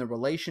on me and the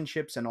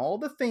relationships and all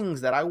the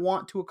things that I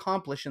want to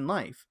accomplish in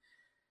life.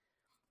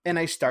 And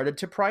I started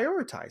to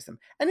prioritize them.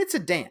 And it's a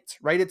dance,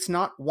 right? It's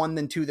not one,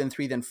 then two, then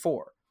three, then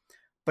four.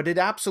 But it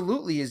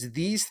absolutely is,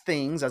 these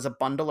things as a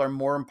bundle are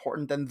more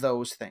important than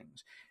those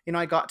things.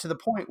 I got to the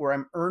point where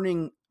I'm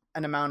earning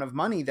an amount of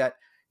money that,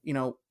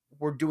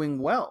 we're doing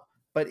well.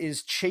 But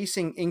is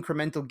chasing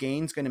incremental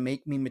gains going to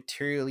make me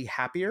materially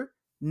happier?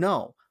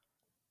 No.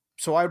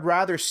 So I'd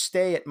rather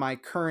stay at my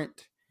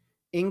current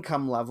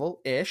income level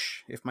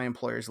ish, if my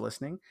employer is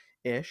listening,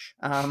 ish,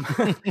 than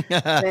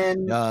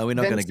No, we're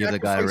not going to give the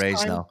guy a sacrifice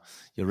raise time. now.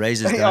 Your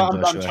raise is Yeah, done,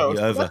 I'm Joshua.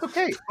 toast. You're But over. that's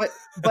okay.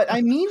 But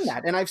I mean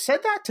that, and I've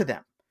said that to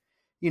them.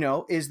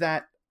 Is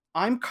that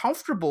I'm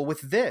comfortable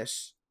with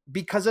this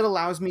because it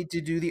allows me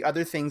to do the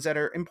other things that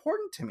are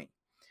important to me.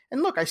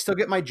 And look, I still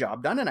get my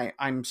job done, and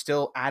I'm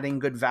still adding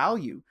good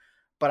value.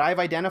 But I've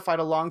identified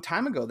a long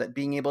time ago that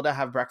being able to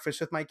have breakfast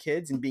with my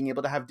kids and being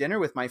able to have dinner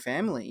with my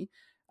family,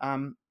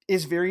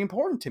 is very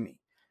important to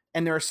me.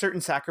 And there are certain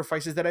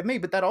sacrifices that I've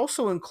made, but that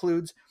also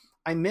includes,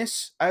 I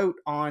miss out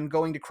on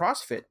going to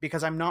CrossFit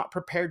because I'm not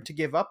prepared to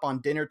give up on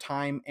dinner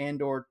time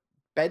and or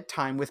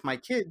bedtime with my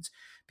kids,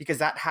 because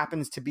that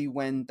happens to be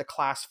when the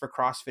class for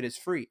CrossFit is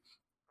free.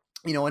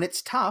 And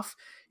it's tough.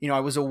 I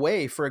was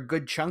away for a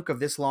good chunk of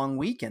this long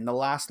weekend, the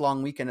last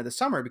long weekend of the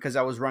summer, because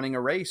I was running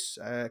a race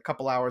a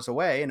couple hours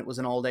away, and it was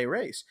an all day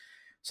race.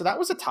 So that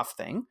was a tough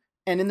thing.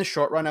 And in the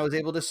short run, I was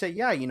able to say,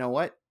 yeah, you know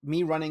what?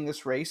 Me running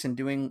this race and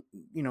doing,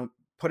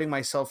 putting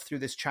myself through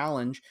this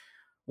challenge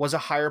was a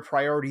higher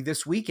priority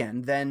this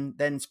weekend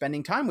than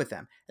spending time with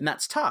them. And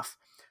that's tough.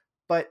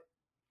 But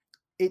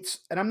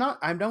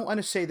I don't want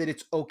to say that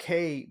it's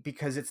okay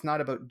because it's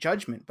not about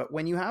judgment, but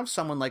when you have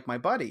someone like my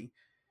buddy,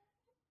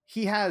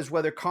 he has,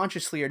 whether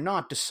consciously or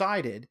not,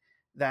 decided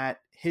that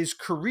his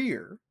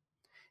career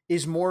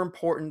is more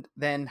important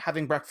than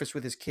having breakfast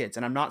with his kids.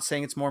 And I'm not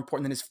saying it's more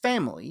important than his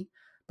family,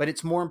 but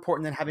it's more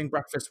important than having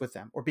breakfast with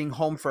them or being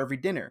home for every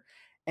dinner.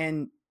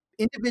 And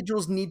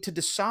individuals need to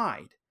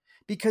decide,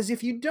 because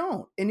if you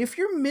don't, and if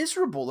you're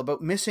miserable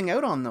about missing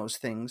out on those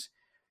things,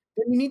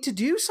 then you need to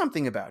do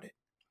something about it.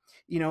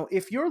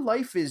 If your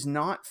life is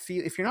not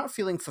if you're not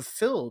feeling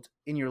fulfilled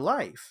in your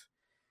life,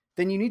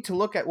 then you need to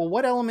look at, well,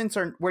 what elements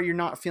are where you're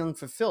not feeling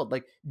fulfilled?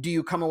 Like, do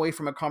you come away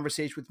from a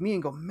conversation with me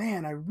and go,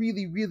 man, I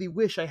really, really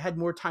wish I had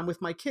more time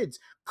with my kids?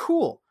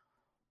 Cool.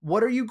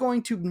 What are you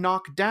going to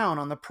knock down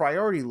on the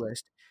priority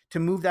list to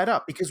move that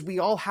up? Because we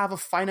all have a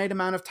finite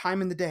amount of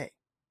time in the day.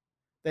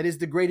 That is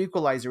the great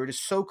equalizer. It is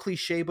so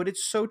cliche, but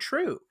it's so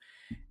true.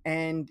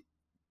 And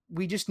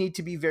we just need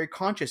to be very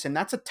conscious. And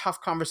that's a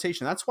tough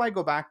conversation. That's why I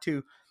go back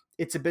to,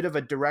 it's a bit of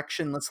a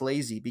directionless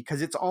lazy,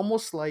 because it's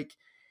almost like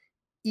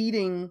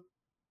eating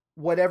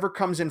whatever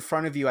comes in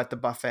front of you at the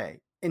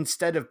buffet,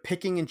 instead of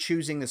picking and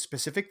choosing the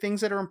specific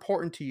things that are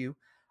important to you,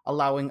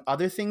 allowing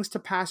other things to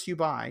pass you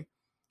by,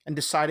 and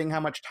deciding how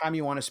much time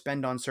you want to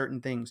spend on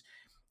certain things.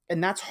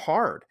 And that's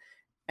hard.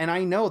 And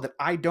I know that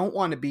I don't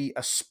want to be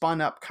a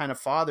spun up kind of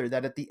father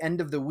that at the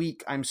end of the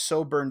week, I'm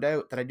so burned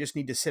out that I just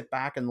need to sit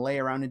back and lay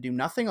around and do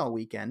nothing all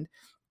weekend.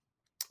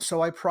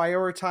 So I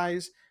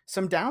prioritize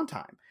some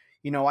downtime.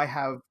 I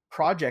have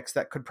projects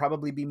that could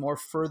probably be more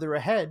further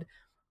ahead,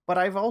 but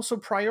I've also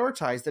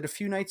prioritized that a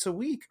few nights a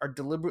week are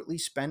deliberately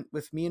spent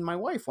with me and my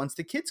wife once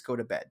the kids go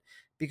to bed,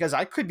 because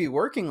I could be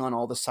working on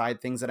all the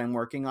side things that I'm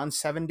working on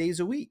 7 days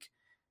a week,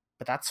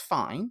 but that's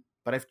fine.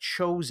 But I've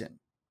chosen,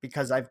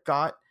 because I've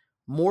got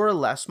more or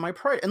less my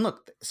priority. And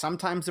look,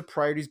 sometimes the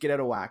priorities get out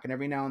of whack, and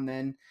every now and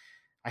then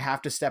I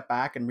have to step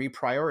back and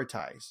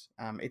reprioritize.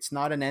 It's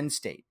not an end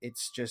state.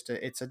 It's just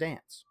it's a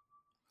dance.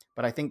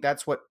 But I think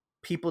that's what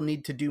people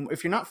need to do.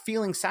 If you're not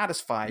feeling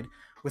satisfied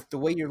with the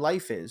way your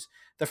life is,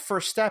 the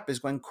first step is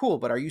going, cool,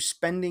 but are you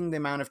spending the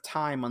amount of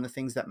time on the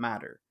things that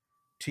matter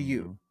to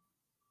you?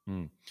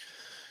 Mm-hmm.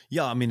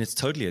 Yeah, I mean, it's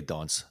totally a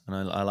dance.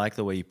 And I like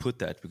the way you put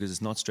that, because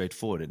it's not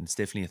straightforward. And it's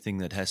definitely a thing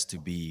that has to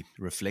be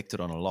reflected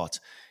on a lot.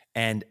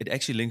 And it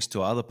actually links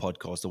to our other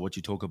podcast of what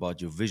you talk about,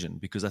 your vision,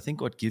 because I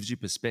think what gives you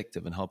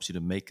perspective and helps you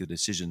to make the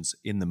decisions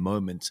in the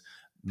moment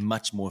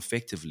much more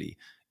effectively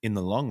in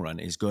the long run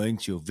is going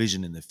to your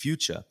vision in the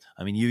future.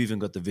 I mean, you even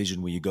got the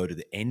vision where you go to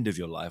the end of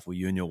your life, where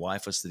you and your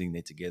wife are sitting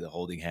there together,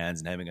 holding hands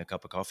and having a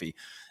cup of coffee.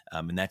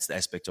 And that's the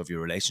aspect of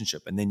your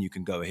relationship. And then you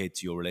can go ahead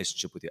to your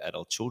relationship with your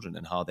adult children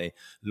and how they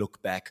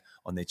look back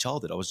on their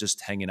childhood. I was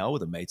just hanging out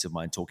with a mate of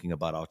mine talking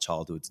about our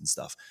childhoods and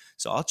stuff.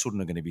 So our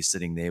children are going to be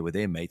sitting there with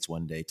their mates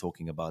one day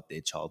talking about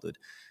their childhood.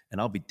 And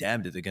I'll be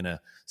damned if they're going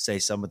to say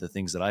some of the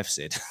things that I've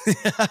said.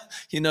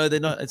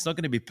 It's not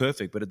going to be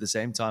perfect, but at the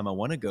same time, I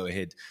want to go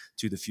ahead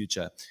to the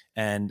future.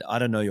 And I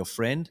don't know your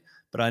friend,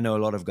 but I know a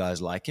lot of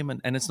guys like him.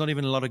 And it's not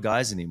even a lot of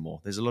guys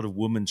anymore. There's a lot of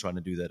women trying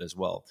to do that as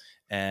well.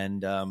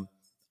 And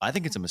I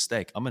think it's a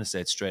mistake. I'm going to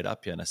say it straight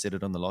up here. And I said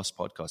it on the last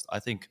podcast. I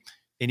think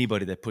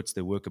anybody that puts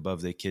their work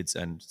above their kids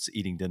and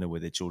eating dinner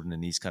with their children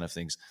and these kind of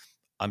things,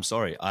 I'm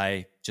sorry.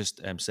 I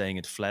just am saying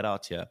it flat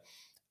out here.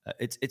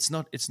 It's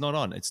not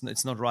on.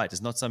 It's not right.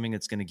 It's not something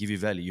that's going to give you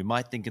value. You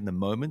might think in the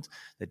moment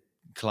that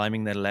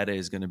climbing that ladder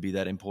is going to be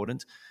that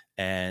important,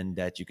 and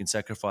that you can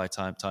sacrifice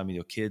time with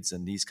your kids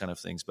and these kind of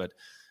things. But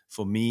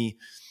for me,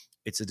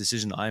 it's a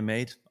decision I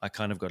made. I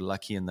kind of got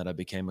lucky in that I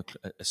became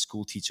a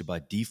school teacher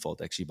by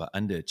default, actually by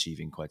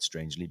underachieving, quite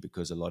strangely,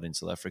 because a lot in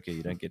South Africa,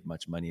 you don't get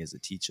much money as a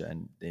teacher.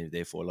 And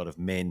therefore, a lot of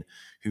men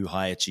who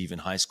high achieve in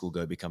high school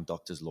go become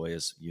doctors,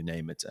 lawyers, you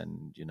name it,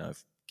 and,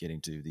 get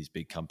into these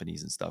big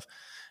companies and stuff.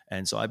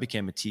 And so I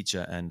became a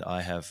teacher, and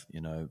I have,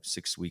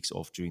 6 weeks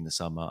off during the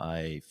summer.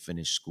 I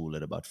finish school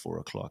at about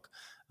 4:00.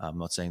 I'm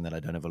not saying that I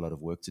don't have a lot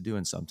of work to do,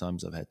 and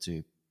sometimes I've had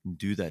to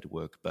do that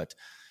work, but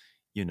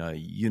you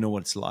know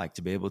what it's like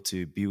to be able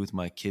to be with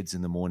my kids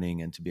in the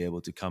morning and to be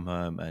able to come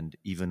home. And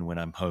even when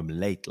I'm home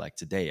late, like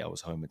today, I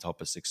was home at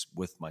 6:30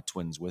 with my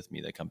twins with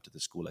me. They come to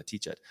the school I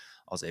teach at.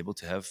 I was able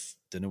to have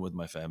dinner with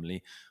my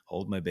family,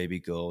 hold my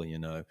baby girl,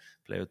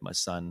 play with my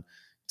son,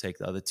 take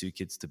the other 2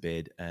 kids to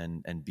bed,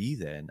 and be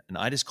there. And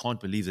I just can't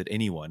believe that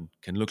anyone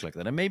can look like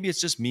that. And maybe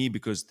it's just me,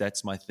 because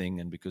that's my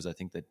thing, and because I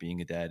think that being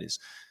a dad is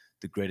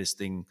the greatest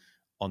thing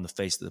on the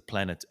face of the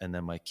planet, and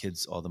then my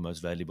kids are the most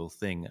valuable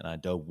thing, and I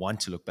don't want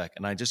to look back.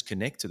 And I just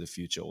connect to the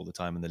future all the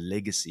time and the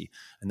legacy.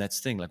 And that's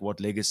the thing, like, what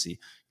legacy?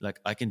 Like,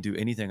 I can do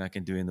anything I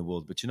can do in the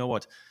world, but you know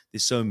what?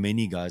 There's so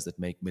many guys that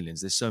make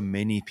millions. There's so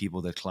many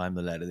people that climb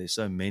the ladder. There's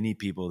so many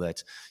people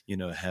that,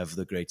 have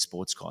the great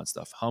sports car and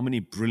stuff. How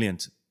many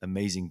brilliant,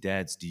 amazing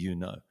dads do you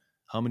know?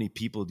 How many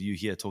people do you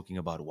hear talking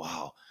about,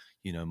 wow,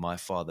 my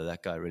father,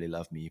 that guy really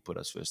loved me, he put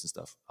us first and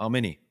stuff? How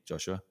many,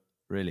 Joshua?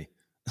 Really?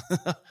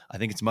 I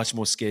think it's much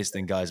more scarce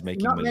than guys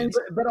making Not many, millions,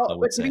 I but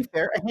would to be say.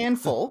 fair, a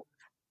handful.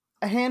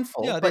 a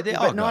handful, Yeah, they but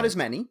are not guys. as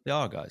many. They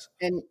are guys.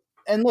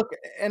 And look,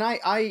 and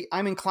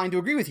I'm inclined to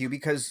agree with you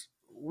because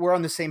we're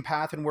on the same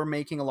path and we're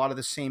making a lot of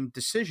the same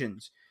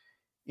decisions.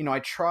 I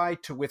try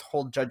to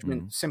withhold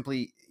judgment Mm.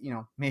 simply,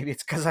 maybe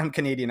it's because I'm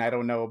Canadian, I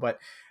don't know, but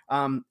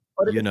at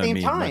You the know same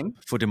me, my time,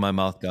 foot in my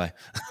mouth guy.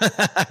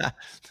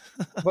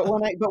 but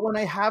when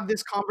I have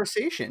this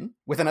conversation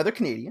with another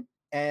Canadian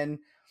and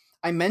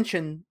I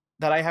mention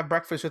that I have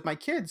breakfast with my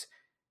kids,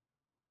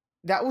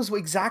 that was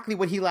exactly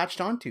what he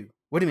latched onto.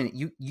 Wait a minute,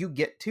 you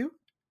get to,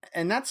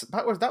 and that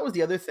was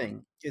the other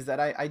thing is that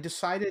I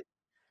decided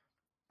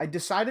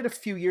a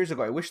few years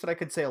ago. I wish that I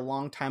could say a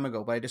long time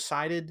ago, but I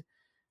decided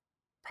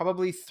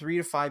probably 3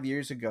 to 5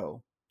 years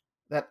ago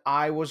that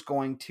I was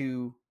going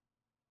to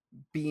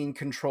be in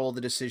control of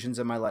the decisions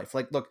of my life.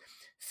 Like, look,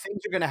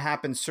 things are going to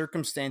happen,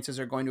 circumstances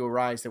are going to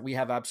arise that we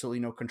have absolutely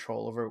no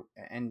control over.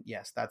 And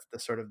yes, that's the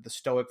sort of the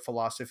stoic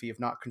philosophy of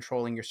not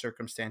controlling your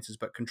circumstances,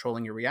 but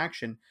controlling your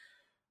reaction.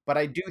 But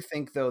I do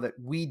think, though, that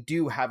we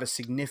do have a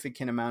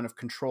significant amount of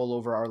control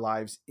over our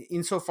lives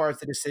insofar as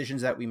the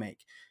decisions that we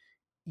make.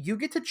 You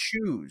get to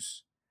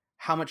choose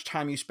how much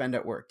time you spend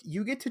at work.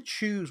 You get to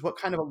choose what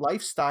kind of a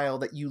lifestyle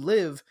that you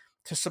live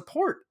to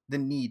support the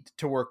need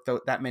to work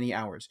that many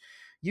hours.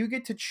 You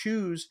get to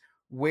choose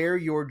where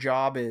your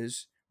job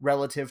is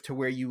relative to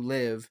where you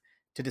live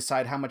to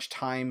decide how much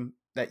time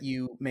that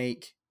you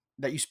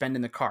spend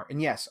in the car.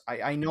 And yes,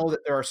 I know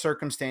that there are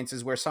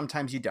circumstances where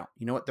sometimes you don't.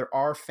 You know what? There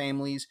are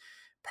families,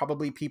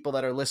 probably people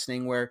that are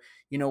listening, where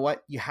you know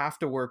what? You have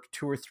to work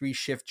 2 or 3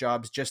 shift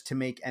jobs just to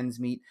make ends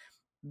meet.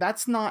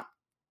 That's not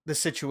the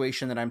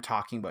situation that I'm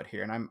talking about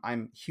here, and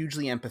I'm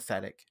hugely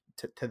empathetic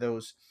to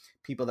those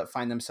people that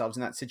find themselves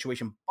in that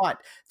situation. But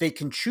they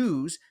can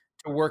choose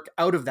to work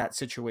out of that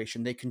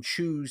situation. They can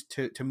choose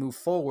to move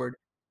forward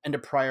and to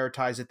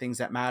prioritize the things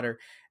that matter.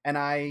 And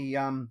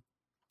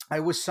I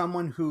was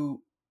someone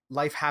who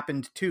life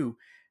happened to,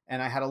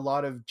 and I had a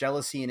lot of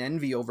jealousy and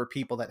envy over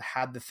people that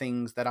had the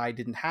things that I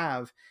didn't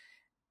have.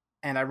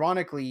 And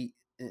ironically,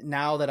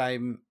 now that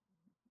I'm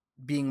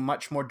being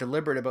much more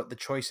deliberate about the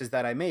choices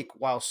that I make,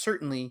 while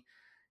certainly,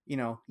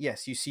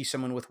 yes, you see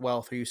someone with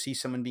wealth or you see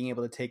someone being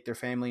able to take their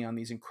family on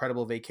these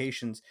incredible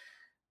vacations.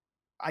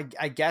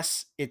 I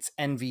guess it's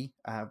envy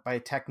by a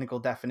technical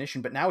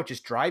definition, but now it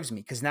just drives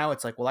me because now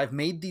it's like, well, I've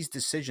made these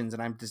decisions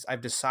and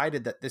I've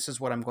decided that this is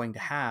what I'm going to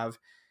have.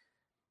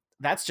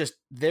 That's just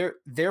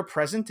their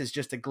present is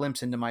just a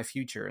glimpse into my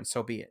future, and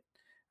so be it.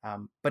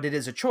 But it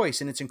is a choice,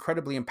 and it's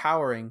incredibly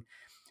empowering.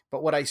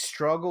 But what I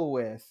struggle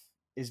with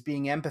is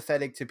being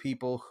empathetic to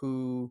people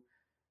who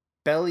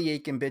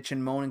bellyache and bitch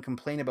and moan and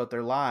complain about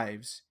their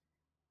lives,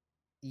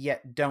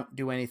 yet don't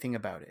do anything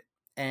about it.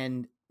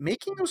 And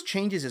making those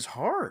changes is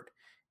hard.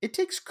 It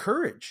takes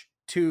courage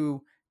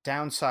to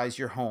downsize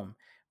your home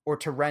or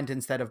to rent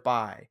instead of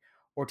buy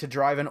or to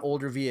drive an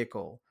older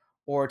vehicle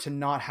or to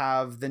not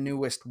have the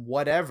newest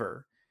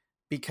whatever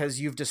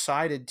because you've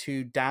decided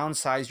to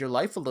downsize your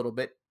life a little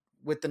bit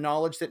with the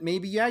knowledge that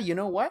maybe, yeah, you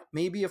know what?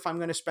 Maybe if I'm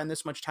going to spend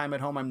this much time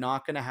at home, I'm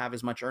not going to have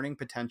as much earning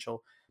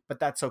potential, but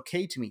that's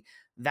okay to me.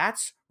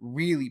 That's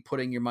really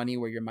putting your money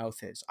where your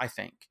mouth is, I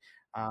think.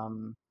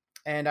 Um,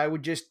 and I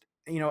would just,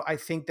 I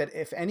think that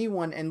if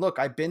anyone, and look,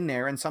 I've been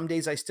there and some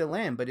days I still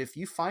am, but if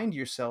you find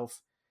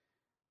yourself,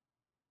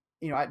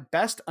 at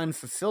best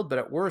unfulfilled, but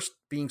at worst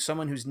being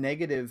someone who's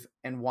negative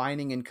and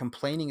whining and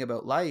complaining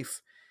about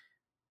life,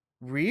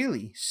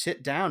 really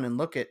sit down and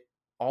look at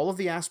all of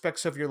the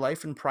aspects of your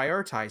life and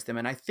prioritize them.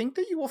 And I think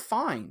that you will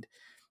find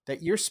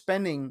that you're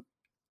spending,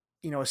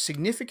 a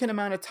significant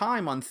amount of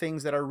time on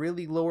things that are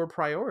really lower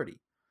priority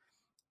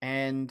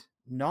and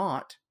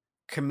not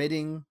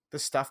committing the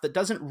stuff that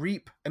doesn't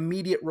reap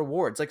immediate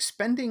rewards. Like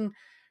spending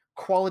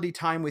quality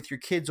time with your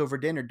kids over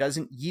dinner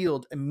doesn't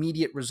yield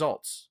immediate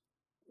results.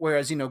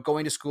 Whereas,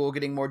 going to school,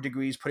 getting more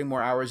degrees, putting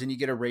more hours in, you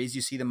get a raise,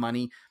 you see the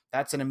money.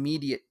 That's an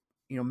immediate,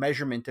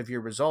 measurement of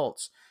your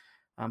results.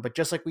 But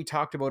just like we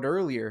talked about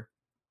earlier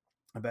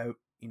about,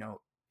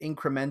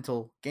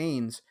 incremental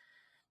gains,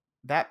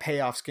 that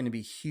payoff's going to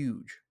be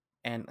huge.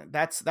 And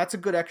that's a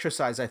good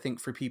exercise, I think,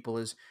 for people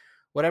is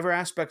whatever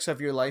aspects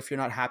of your life you're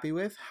not happy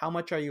with, how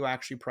much are you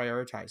actually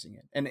prioritizing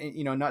it? And,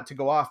 not to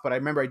go off, but I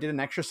remember I did an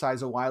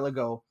exercise a while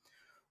ago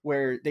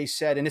where they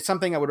said, and it's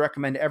something I would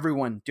recommend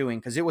everyone doing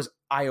because it was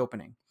eye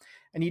opening.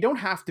 And you don't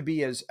have to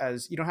be as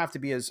you don't have to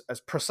be as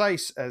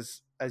precise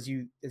as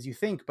you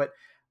think, but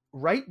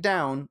write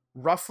down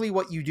roughly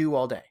what you do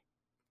all day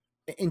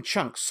in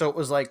chunks. So it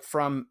was like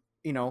from,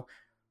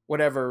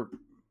 whatever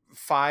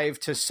 5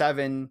 to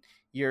 7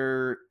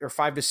 or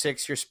 5 to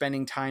 6 you're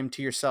spending time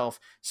to yourself,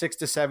 6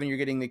 to 7 you're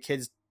getting the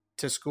kids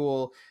to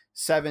school,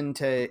 7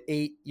 to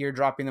 8 you're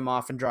dropping them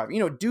off and driving.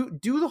 Do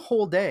the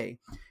whole day.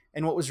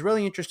 And what was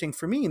really interesting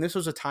for me, and this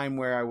was a time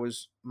where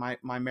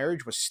my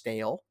marriage was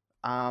stale.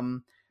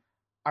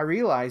 I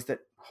realized that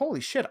holy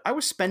shit, I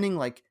was spending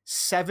like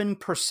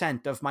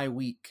 7% of my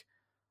week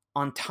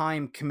on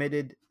time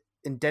committed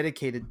and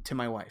dedicated to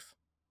my wife.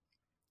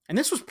 And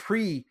this was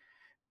pre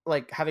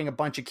like having a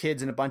bunch of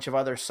kids and a bunch of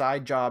other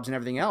side jobs and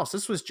everything else.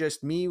 This was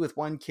just me with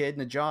one kid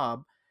and a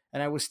job.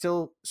 And I was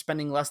still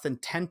spending less than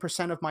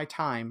 10% of my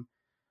time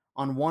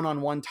on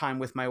one-on-one time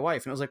with my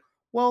wife. And I was like,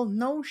 well,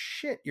 no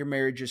shit, your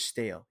marriage is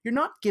stale. You're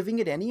not giving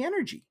it any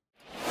energy.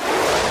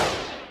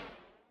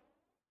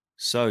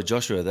 So,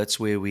 Joshua, that's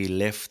where we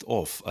left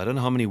off. I don't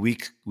know how many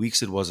weeks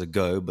it was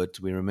ago, but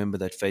we remember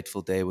that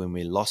fateful day when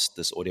we lost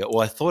this audio.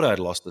 Or I thought I'd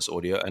lost this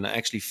audio, and I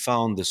actually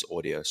found this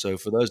audio. So,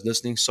 for those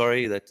listening,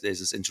 sorry that there's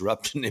this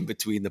interruption in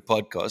between the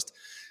podcast,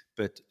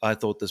 but I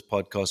thought this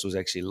podcast was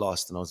actually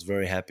lost, and I was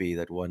very happy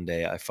that one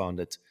day I found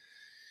it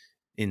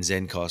in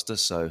Zencaster.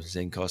 So,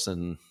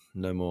 Zencaster,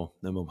 no more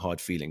hard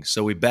feelings.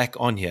 So, we're back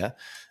on here,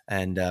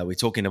 and we're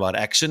talking about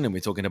action, and we're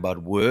talking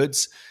about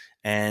words.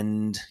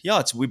 And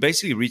yeah, we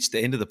basically reached the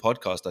end of the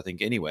podcast, I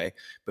think, anyway.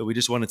 But we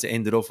just wanted to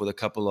end it off with a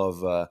couple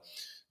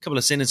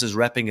of sentences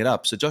wrapping it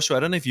up. So, Joshua, I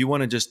don't know if you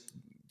want to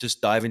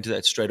just dive into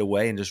that straight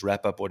away and just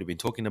wrap up what we've been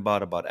talking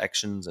about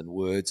actions and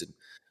words and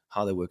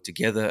how they work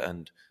together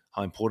and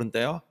how important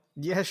they are.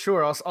 Yeah,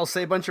 sure. I'll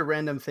say a bunch of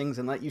random things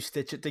and let you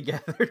stitch it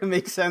together to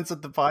make sense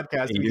with the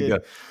podcast Here you go.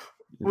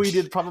 we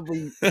did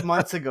probably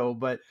months ago.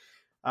 But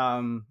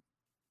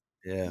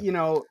Yeah. you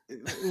know,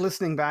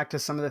 listening back to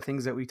some of the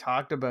things that we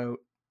talked about,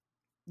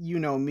 you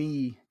know,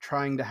 me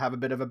trying to have a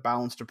bit of a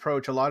balanced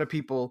approach. A lot of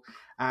people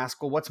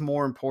ask, well, what's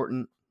more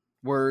important,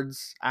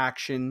 words,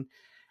 action?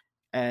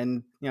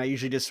 And I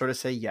usually just sort of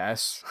say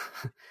yes.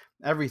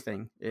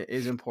 Everything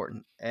is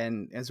important.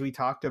 And as we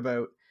talked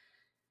about,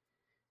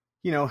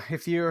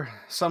 if you're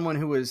someone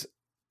who is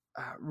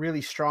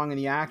really strong in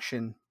the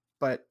action,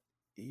 but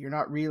you're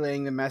not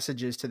relaying the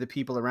messages to the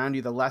people around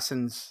you, the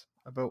lessons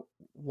about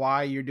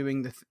why you're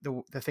doing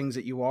the things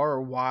that you are,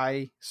 or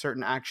why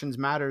certain actions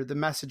matter, the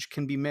message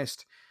can be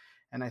missed.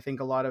 And I think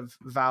a lot of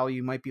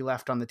value might be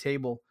left on the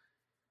table.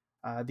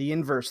 The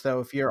inverse, though,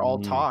 if you're all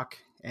talk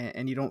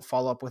and you don't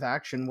follow up with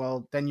action,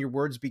 well, then your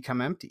words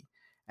become empty.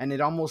 And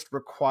it almost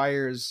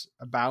requires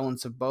a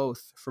balance of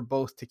both for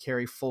both to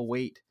carry full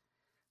weight.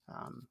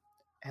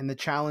 And the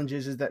challenge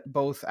is that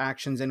both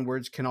actions and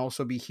words can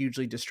also be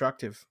hugely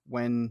destructive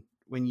when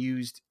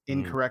used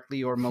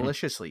incorrectly or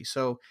maliciously.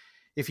 So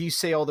if you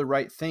say all the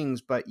right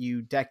things, but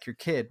you deck your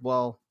kid,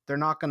 well, they're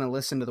not going to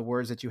listen to the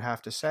words that you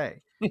have to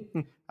say.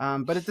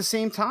 But at the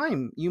same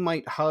time, you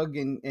might hug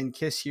and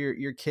kiss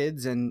your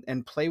kids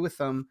and play with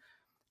them.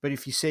 But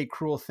if you say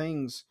cruel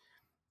things,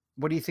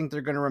 what do you think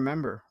they're going to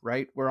remember,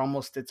 right?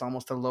 It's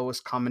almost the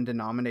lowest common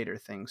denominator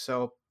thing.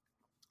 So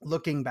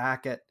looking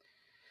back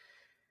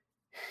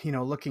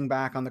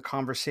on the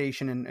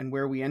conversation and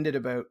where we ended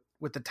about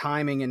with the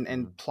timing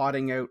and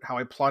plotting out how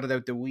I plotted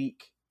out the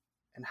week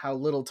and how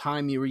little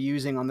time you were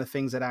using on the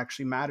things that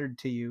actually mattered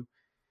to you.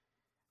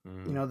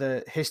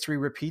 The history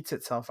repeats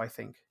itself, I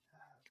think.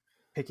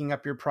 Picking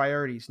up your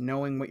priorities,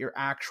 knowing what your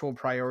actual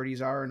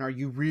priorities are, and are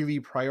you really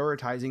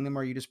prioritizing them,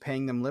 or are you just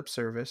paying them lip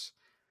service?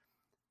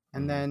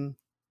 And then,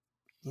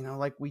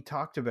 like we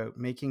talked about,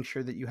 making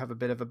sure that you have a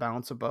bit of a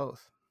balance of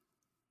both.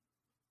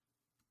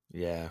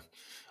 Yeah.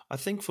 I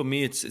think for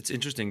me, it's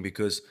interesting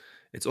because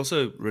it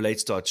also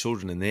relates to our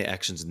children and their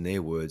actions and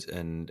their words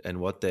and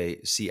what they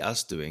see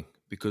us doing.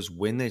 Because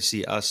when they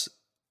see us,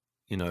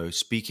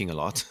 speaking a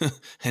lot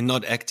and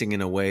not acting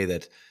in a way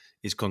that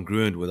is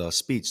congruent with our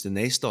speech, then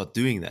they start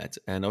doing that.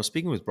 And I was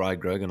speaking with Bride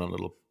Grogan on a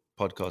little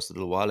podcast a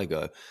little while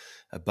ago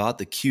about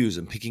the cues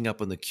and picking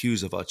up on the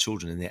cues of our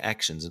children and their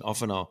actions. And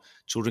often our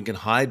children can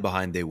hide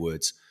behind their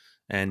words.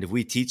 And if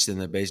we teach them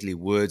that basically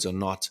words are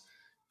not,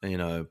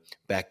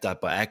 backed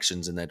up by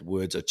actions, and that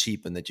words are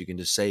cheap, and that you can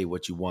just say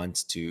what you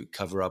want to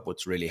cover up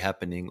what's really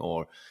happening,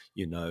 or,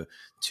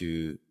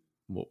 to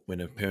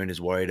when a parent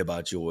is worried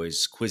about you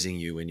always quizzing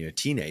you when you're a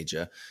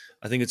teenager.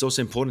 I think it's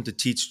also important to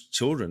teach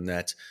children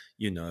that,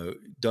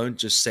 don't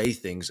just say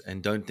things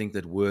and don't think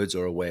that words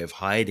are a way of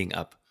hiding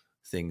up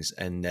things,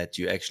 and that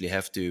you actually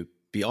have to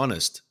be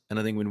honest. And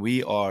I think when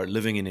we are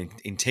living in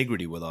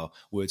integrity with our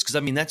words,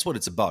 because that's what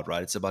it's about,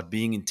 right? It's about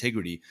being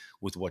integrity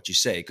with what you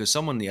say. Because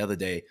someone the other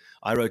day,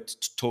 I wrote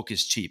talk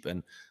is cheap,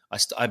 and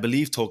I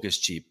believe talk is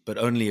cheap, but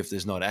only if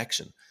there's not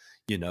action,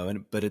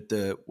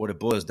 but what it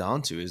boils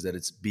down to is that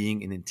it's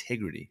being in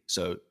integrity.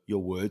 So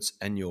your words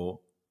and your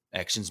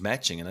actions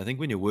matching. And I think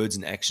when your words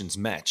and actions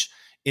match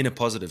in a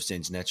positive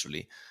sense,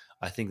 naturally,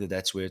 I think that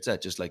that's where it's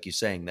at, just like you're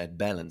saying, that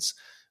balance,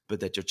 but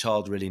that your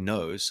child really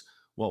knows,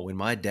 well, when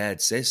my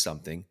dad says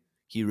something,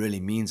 he really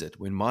means it.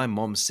 When my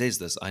mom says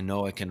this, I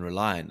know I can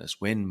rely on this.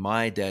 When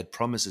my dad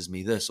promises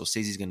me this or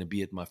says he's going to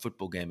be at my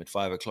football game at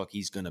 5:00,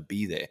 he's going to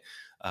be there.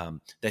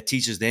 That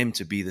teaches them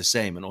to be the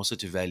same and also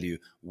to value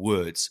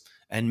words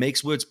and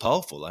makes words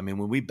powerful.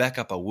 When we back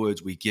up our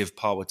words, we give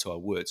power to our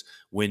words.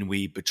 When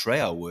we betray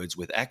our words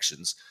with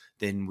actions,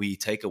 then we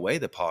take away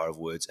the power of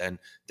words and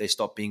they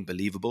stop being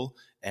believable,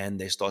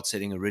 and they start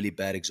setting a really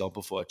bad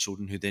example for our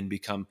children, who then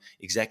become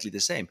exactly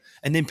the same.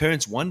 And then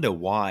parents wonder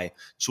why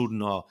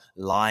children are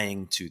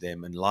lying to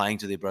them and lying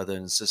to their brothers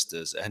and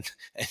sisters and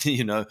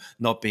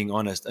not being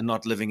honest and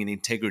not living in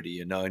integrity,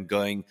 and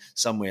going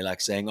somewhere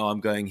like saying, oh, I'm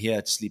going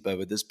here to sleep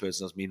over this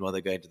person's, meanwhile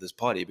they're going to this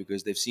party,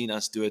 because they've seen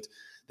us do it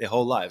their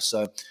whole lives.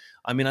 So,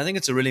 I think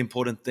it's a really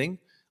important thing.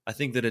 I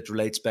think that it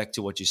relates back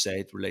to what you say.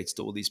 It relates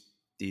to all these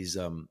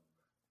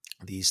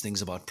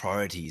things about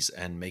priorities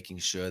and making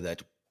sure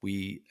that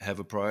we have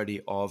a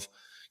priority of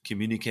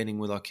communicating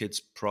with our kids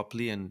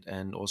properly,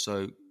 and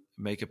also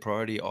make a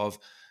priority of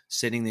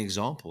setting the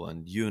example.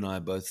 And you and I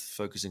are both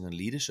focusing on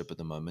leadership at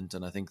the moment,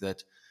 and I think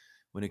that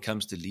when it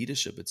comes to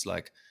leadership, it's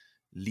like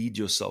lead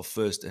yourself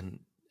first, and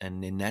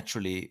then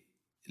naturally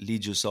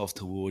lead yourself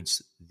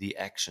towards the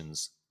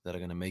actions that are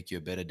going to make you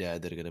a better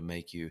dad, that are going to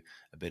make you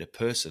a better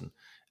person,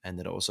 and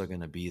that are also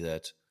going to be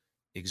that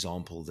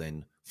example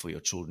then for your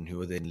children, who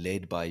are then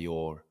led by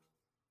your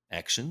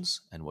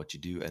actions and what you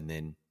do. And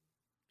then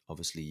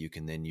obviously you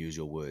can then use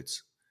your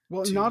words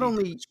Well, to lead them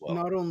as well.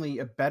 not only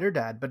a better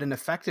dad, but an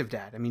effective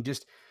dad. I mean,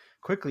 just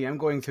quickly, I'm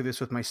going through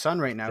this with my son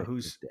right now, Effective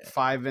who's dad.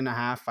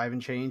 5.5, 5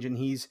 and change, and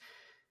he's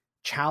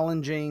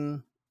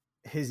challenging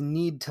his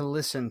need to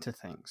listen to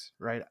things,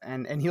 right?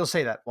 And he'll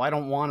say that, well, I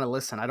don't want to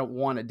listen, I don't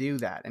want to do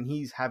that, and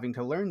he's having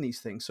to learn these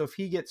things. So if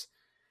he gets,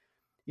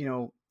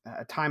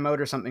 a timeout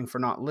or something for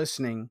not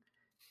listening,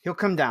 he'll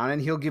come down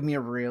and he'll give me a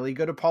really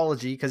good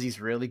apology because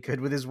he's really good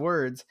with his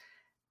words,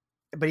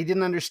 but he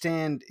couldn't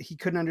understand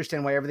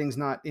why everything's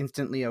not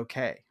instantly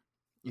okay.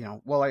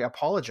 Well, I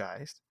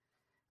apologized,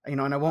 and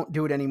I won't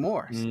do it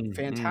anymore. Mm.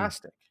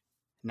 Fantastic.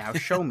 Now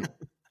show me.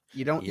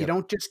 You Yep.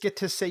 don't just get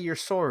to say you're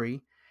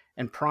sorry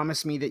and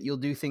promise me that you'll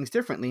do things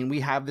differently. And we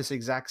have this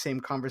exact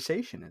same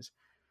conversation, is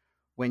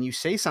when you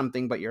say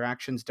something but your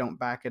actions don't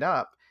back it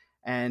up.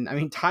 And I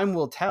mean, time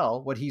will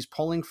tell what he's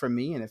pulling from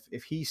me. And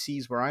if he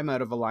sees where I'm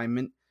out of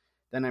alignment,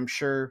 then I'm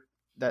sure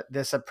that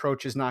this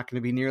approach is not going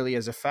to be nearly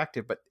as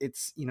effective. But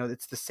it's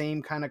the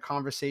same kind of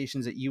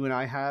conversations that you and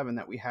I have, and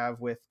that we have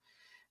with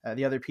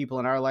the other people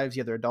in our lives,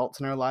 the other adults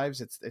in our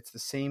lives. It's the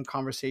same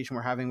conversation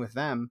we're having with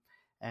them.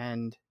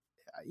 And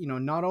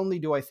not only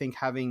do I think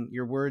having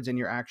your words and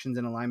your actions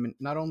in alignment,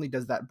 not only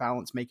does that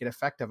balance make it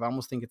effective, I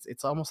almost think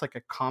it's almost like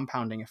a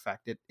compounding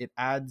effect. It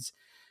adds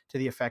to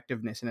the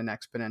effectiveness in an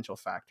exponential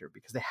factor,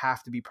 because they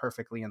have to be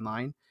perfectly in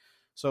line.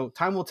 So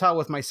time will tell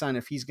with my son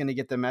if he's going to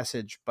get the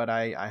message, but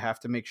I have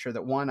to make sure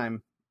that, one,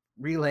 I'm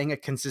relaying a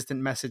consistent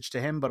message to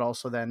him, but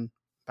also then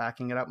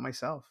backing it up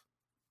myself.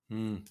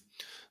 Mm.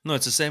 No,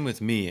 it's the same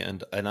with me,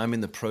 and I'm in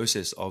the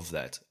process of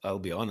that. I'll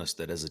be honest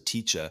that as a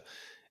teacher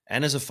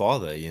and as a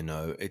father,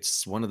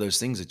 it's one of those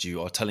things that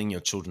you are telling your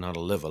children how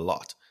to live a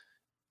lot.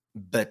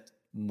 But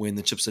when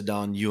the chips are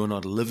down, you're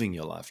not living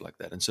your life like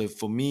that. And so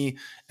for me,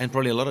 and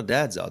probably a lot of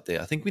dads out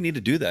there, I think we need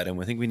to do that.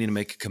 And I think we need to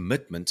make a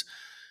commitment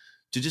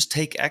to just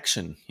take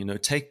action,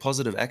 take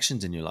positive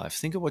actions in your life.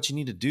 Think of what you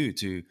need to do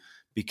to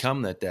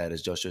become that dad,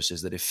 as Joshua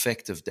says, that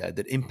effective dad,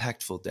 that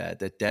impactful dad,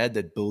 that dad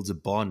that builds a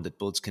bond, that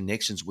builds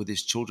connections with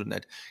his children,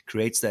 that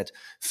creates that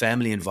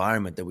family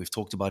environment that we've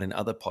talked about in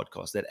other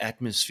podcasts, that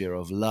atmosphere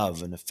of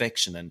love and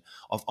affection and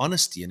of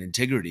honesty and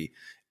integrity.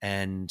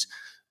 And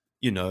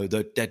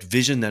that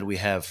vision that we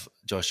have,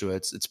 Joshua,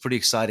 it's pretty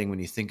exciting when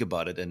you think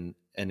about it, and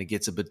it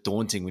gets a bit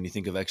daunting when you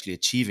think of actually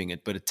achieving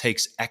it. But it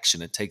takes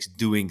action, it takes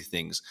doing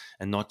things,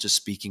 and not just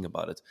speaking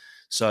about it.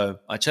 So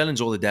I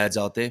challenge all the dads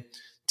out there: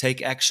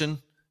 take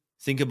action.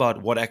 Think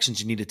about what actions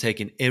you need to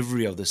take in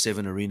every of the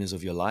 7 arenas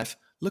of your life.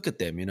 Look at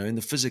them. In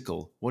the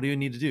physical, what do you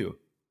need to do?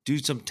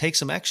 Take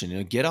some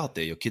action. Get out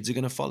there. Your kids are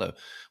going to follow.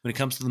 When it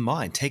comes to the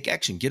mind, take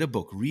action. Get a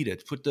book, read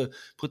it, put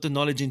the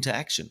knowledge into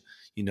action.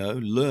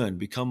 Learn,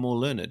 become more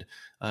learned.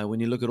 When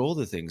you look at all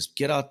the things,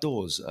 get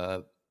outdoors.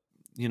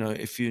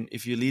 If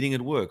you're leading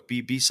at work,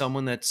 be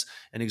someone that's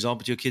an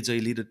example to your kids, how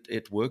you lead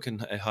at work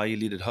and how you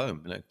lead at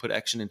home. Put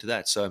action into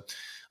that. So,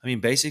 I mean,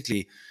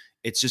 basically,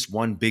 it's just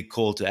one big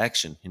call to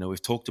action.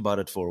 We've talked about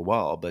it for a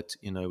while, but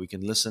we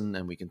can listen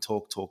and we can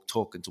talk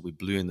until we're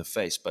blue in the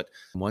face. But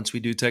once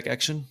we do take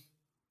action,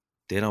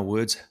 then our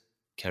words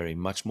carry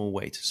much more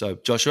weight. So,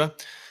 Joshua,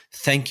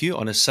 thank you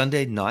on a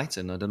Sunday night,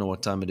 and I don't know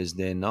what time it is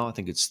there now. I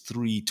think it's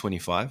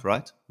 3:25,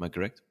 right? Am I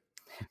correct?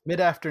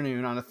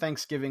 Mid-afternoon on a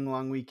Thanksgiving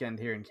long weekend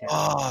here in Canada.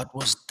 Oh, it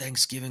was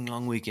Thanksgiving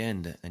long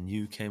weekend, and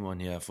you came on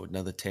here for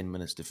another 10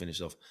 minutes to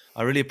finish off.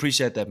 I really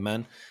appreciate that,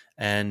 man.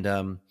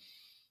 And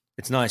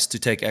it's nice to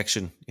take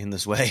action in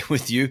this way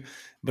with you,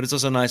 but it's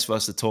also nice for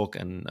us to talk,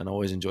 and I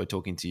always enjoy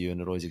talking to you,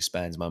 and it always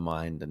expands my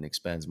mind and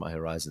expands my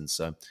horizons.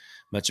 So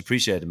much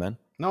appreciated, man.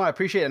 No, I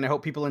appreciate it, and I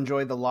hope people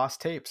enjoy the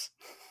lost tapes.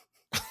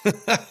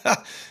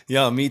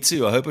 Yeah, me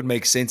too. I hope it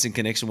makes sense in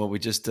connection with what we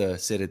just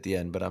said at the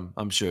end, but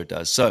I'm sure it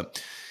does. So,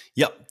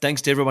 yeah,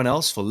 thanks to everyone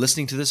else for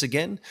listening to this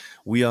again.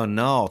 We are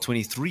now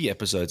 23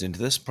 episodes into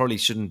this. Probably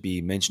shouldn't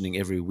be mentioning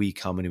every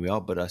week how many we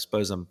are, but I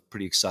suppose I'm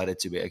pretty excited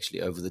to be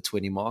actually over the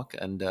 20 mark.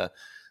 And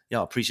yeah,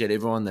 I appreciate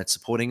everyone that's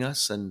supporting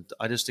us. And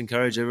I just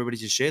encourage everybody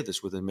to share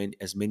this with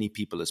as many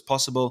people as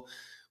possible.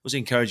 Also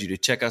encourage you to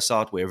check us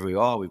out wherever we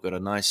are. We've got a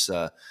nice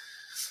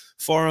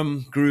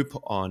forum group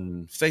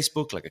on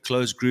Facebook, like a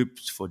closed group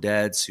for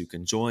dads who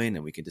can join,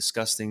 and we can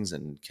discuss things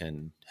and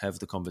can have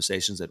the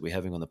conversations that we're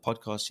having on the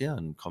podcast here,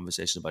 and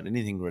conversations about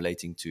anything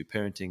relating to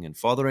parenting and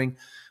fathering.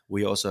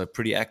 We also are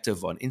pretty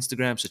active on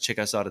Instagram, so check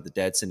us out at the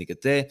Dad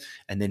Syndicate there.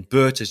 And then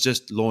Bert has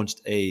just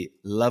launched a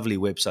lovely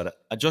website.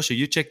 Joshua,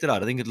 you checked it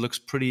out. I think it looks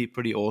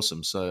pretty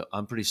awesome. So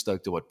I'm pretty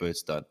stoked at what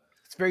Bert's done.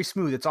 It's very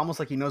smooth. It's almost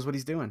like he knows what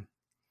he's doing.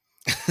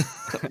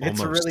 It's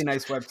a really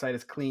nice website.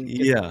 It's clean.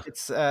 Yeah.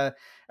 It's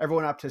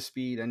everyone up to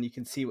speed, and you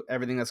can see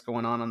everything that's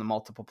going on the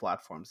multiple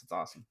platforms. It's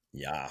awesome.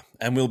 Yeah,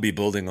 and we'll be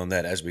building on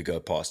that as we go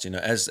past.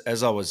 As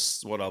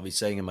what I'll be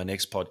saying in my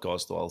next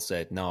podcast, or I'll say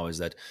it now, is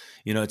that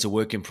it's a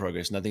work in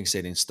progress. Nothing's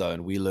set in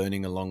stone. We're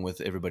learning along with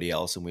everybody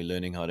else, and we're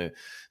learning how to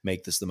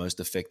make this the most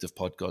effective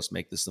podcast,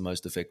 make this the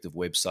most effective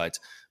website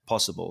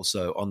possible.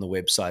 So on the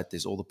website,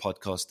 there's all the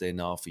podcasts there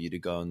now for you to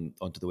go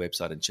onto the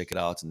website and check it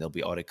out, and there'll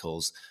be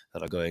articles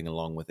that are going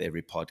along with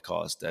every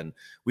podcast. And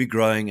we're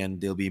growing, and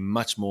there'll be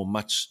much more.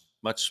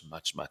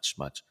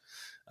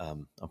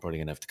 I'm probably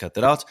going to have to cut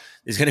that out.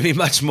 There's going to be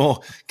much more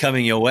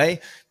coming your way.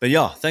 But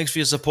yeah, thanks for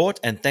your support.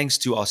 And thanks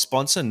to our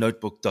sponsor,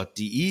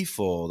 notebook.de,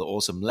 for the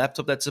awesome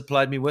laptop that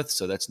supplied me with.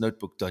 So that's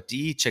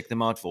notebook.de. Check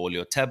them out for all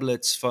your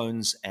tablets,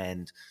 phones,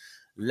 and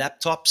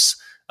laptops.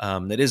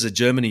 That is a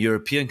German,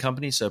 European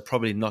company, so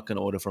probably not going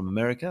to order from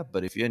America.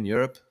 But if you're in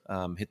Europe,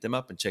 hit them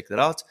up and check that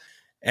out.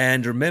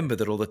 And remember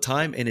that all the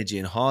time, energy,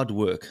 and hard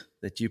work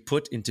that you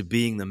put into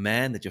being the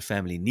man that your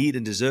family need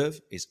and deserve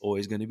is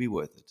always going to be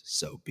worth it.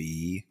 So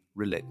be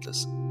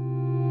relentless.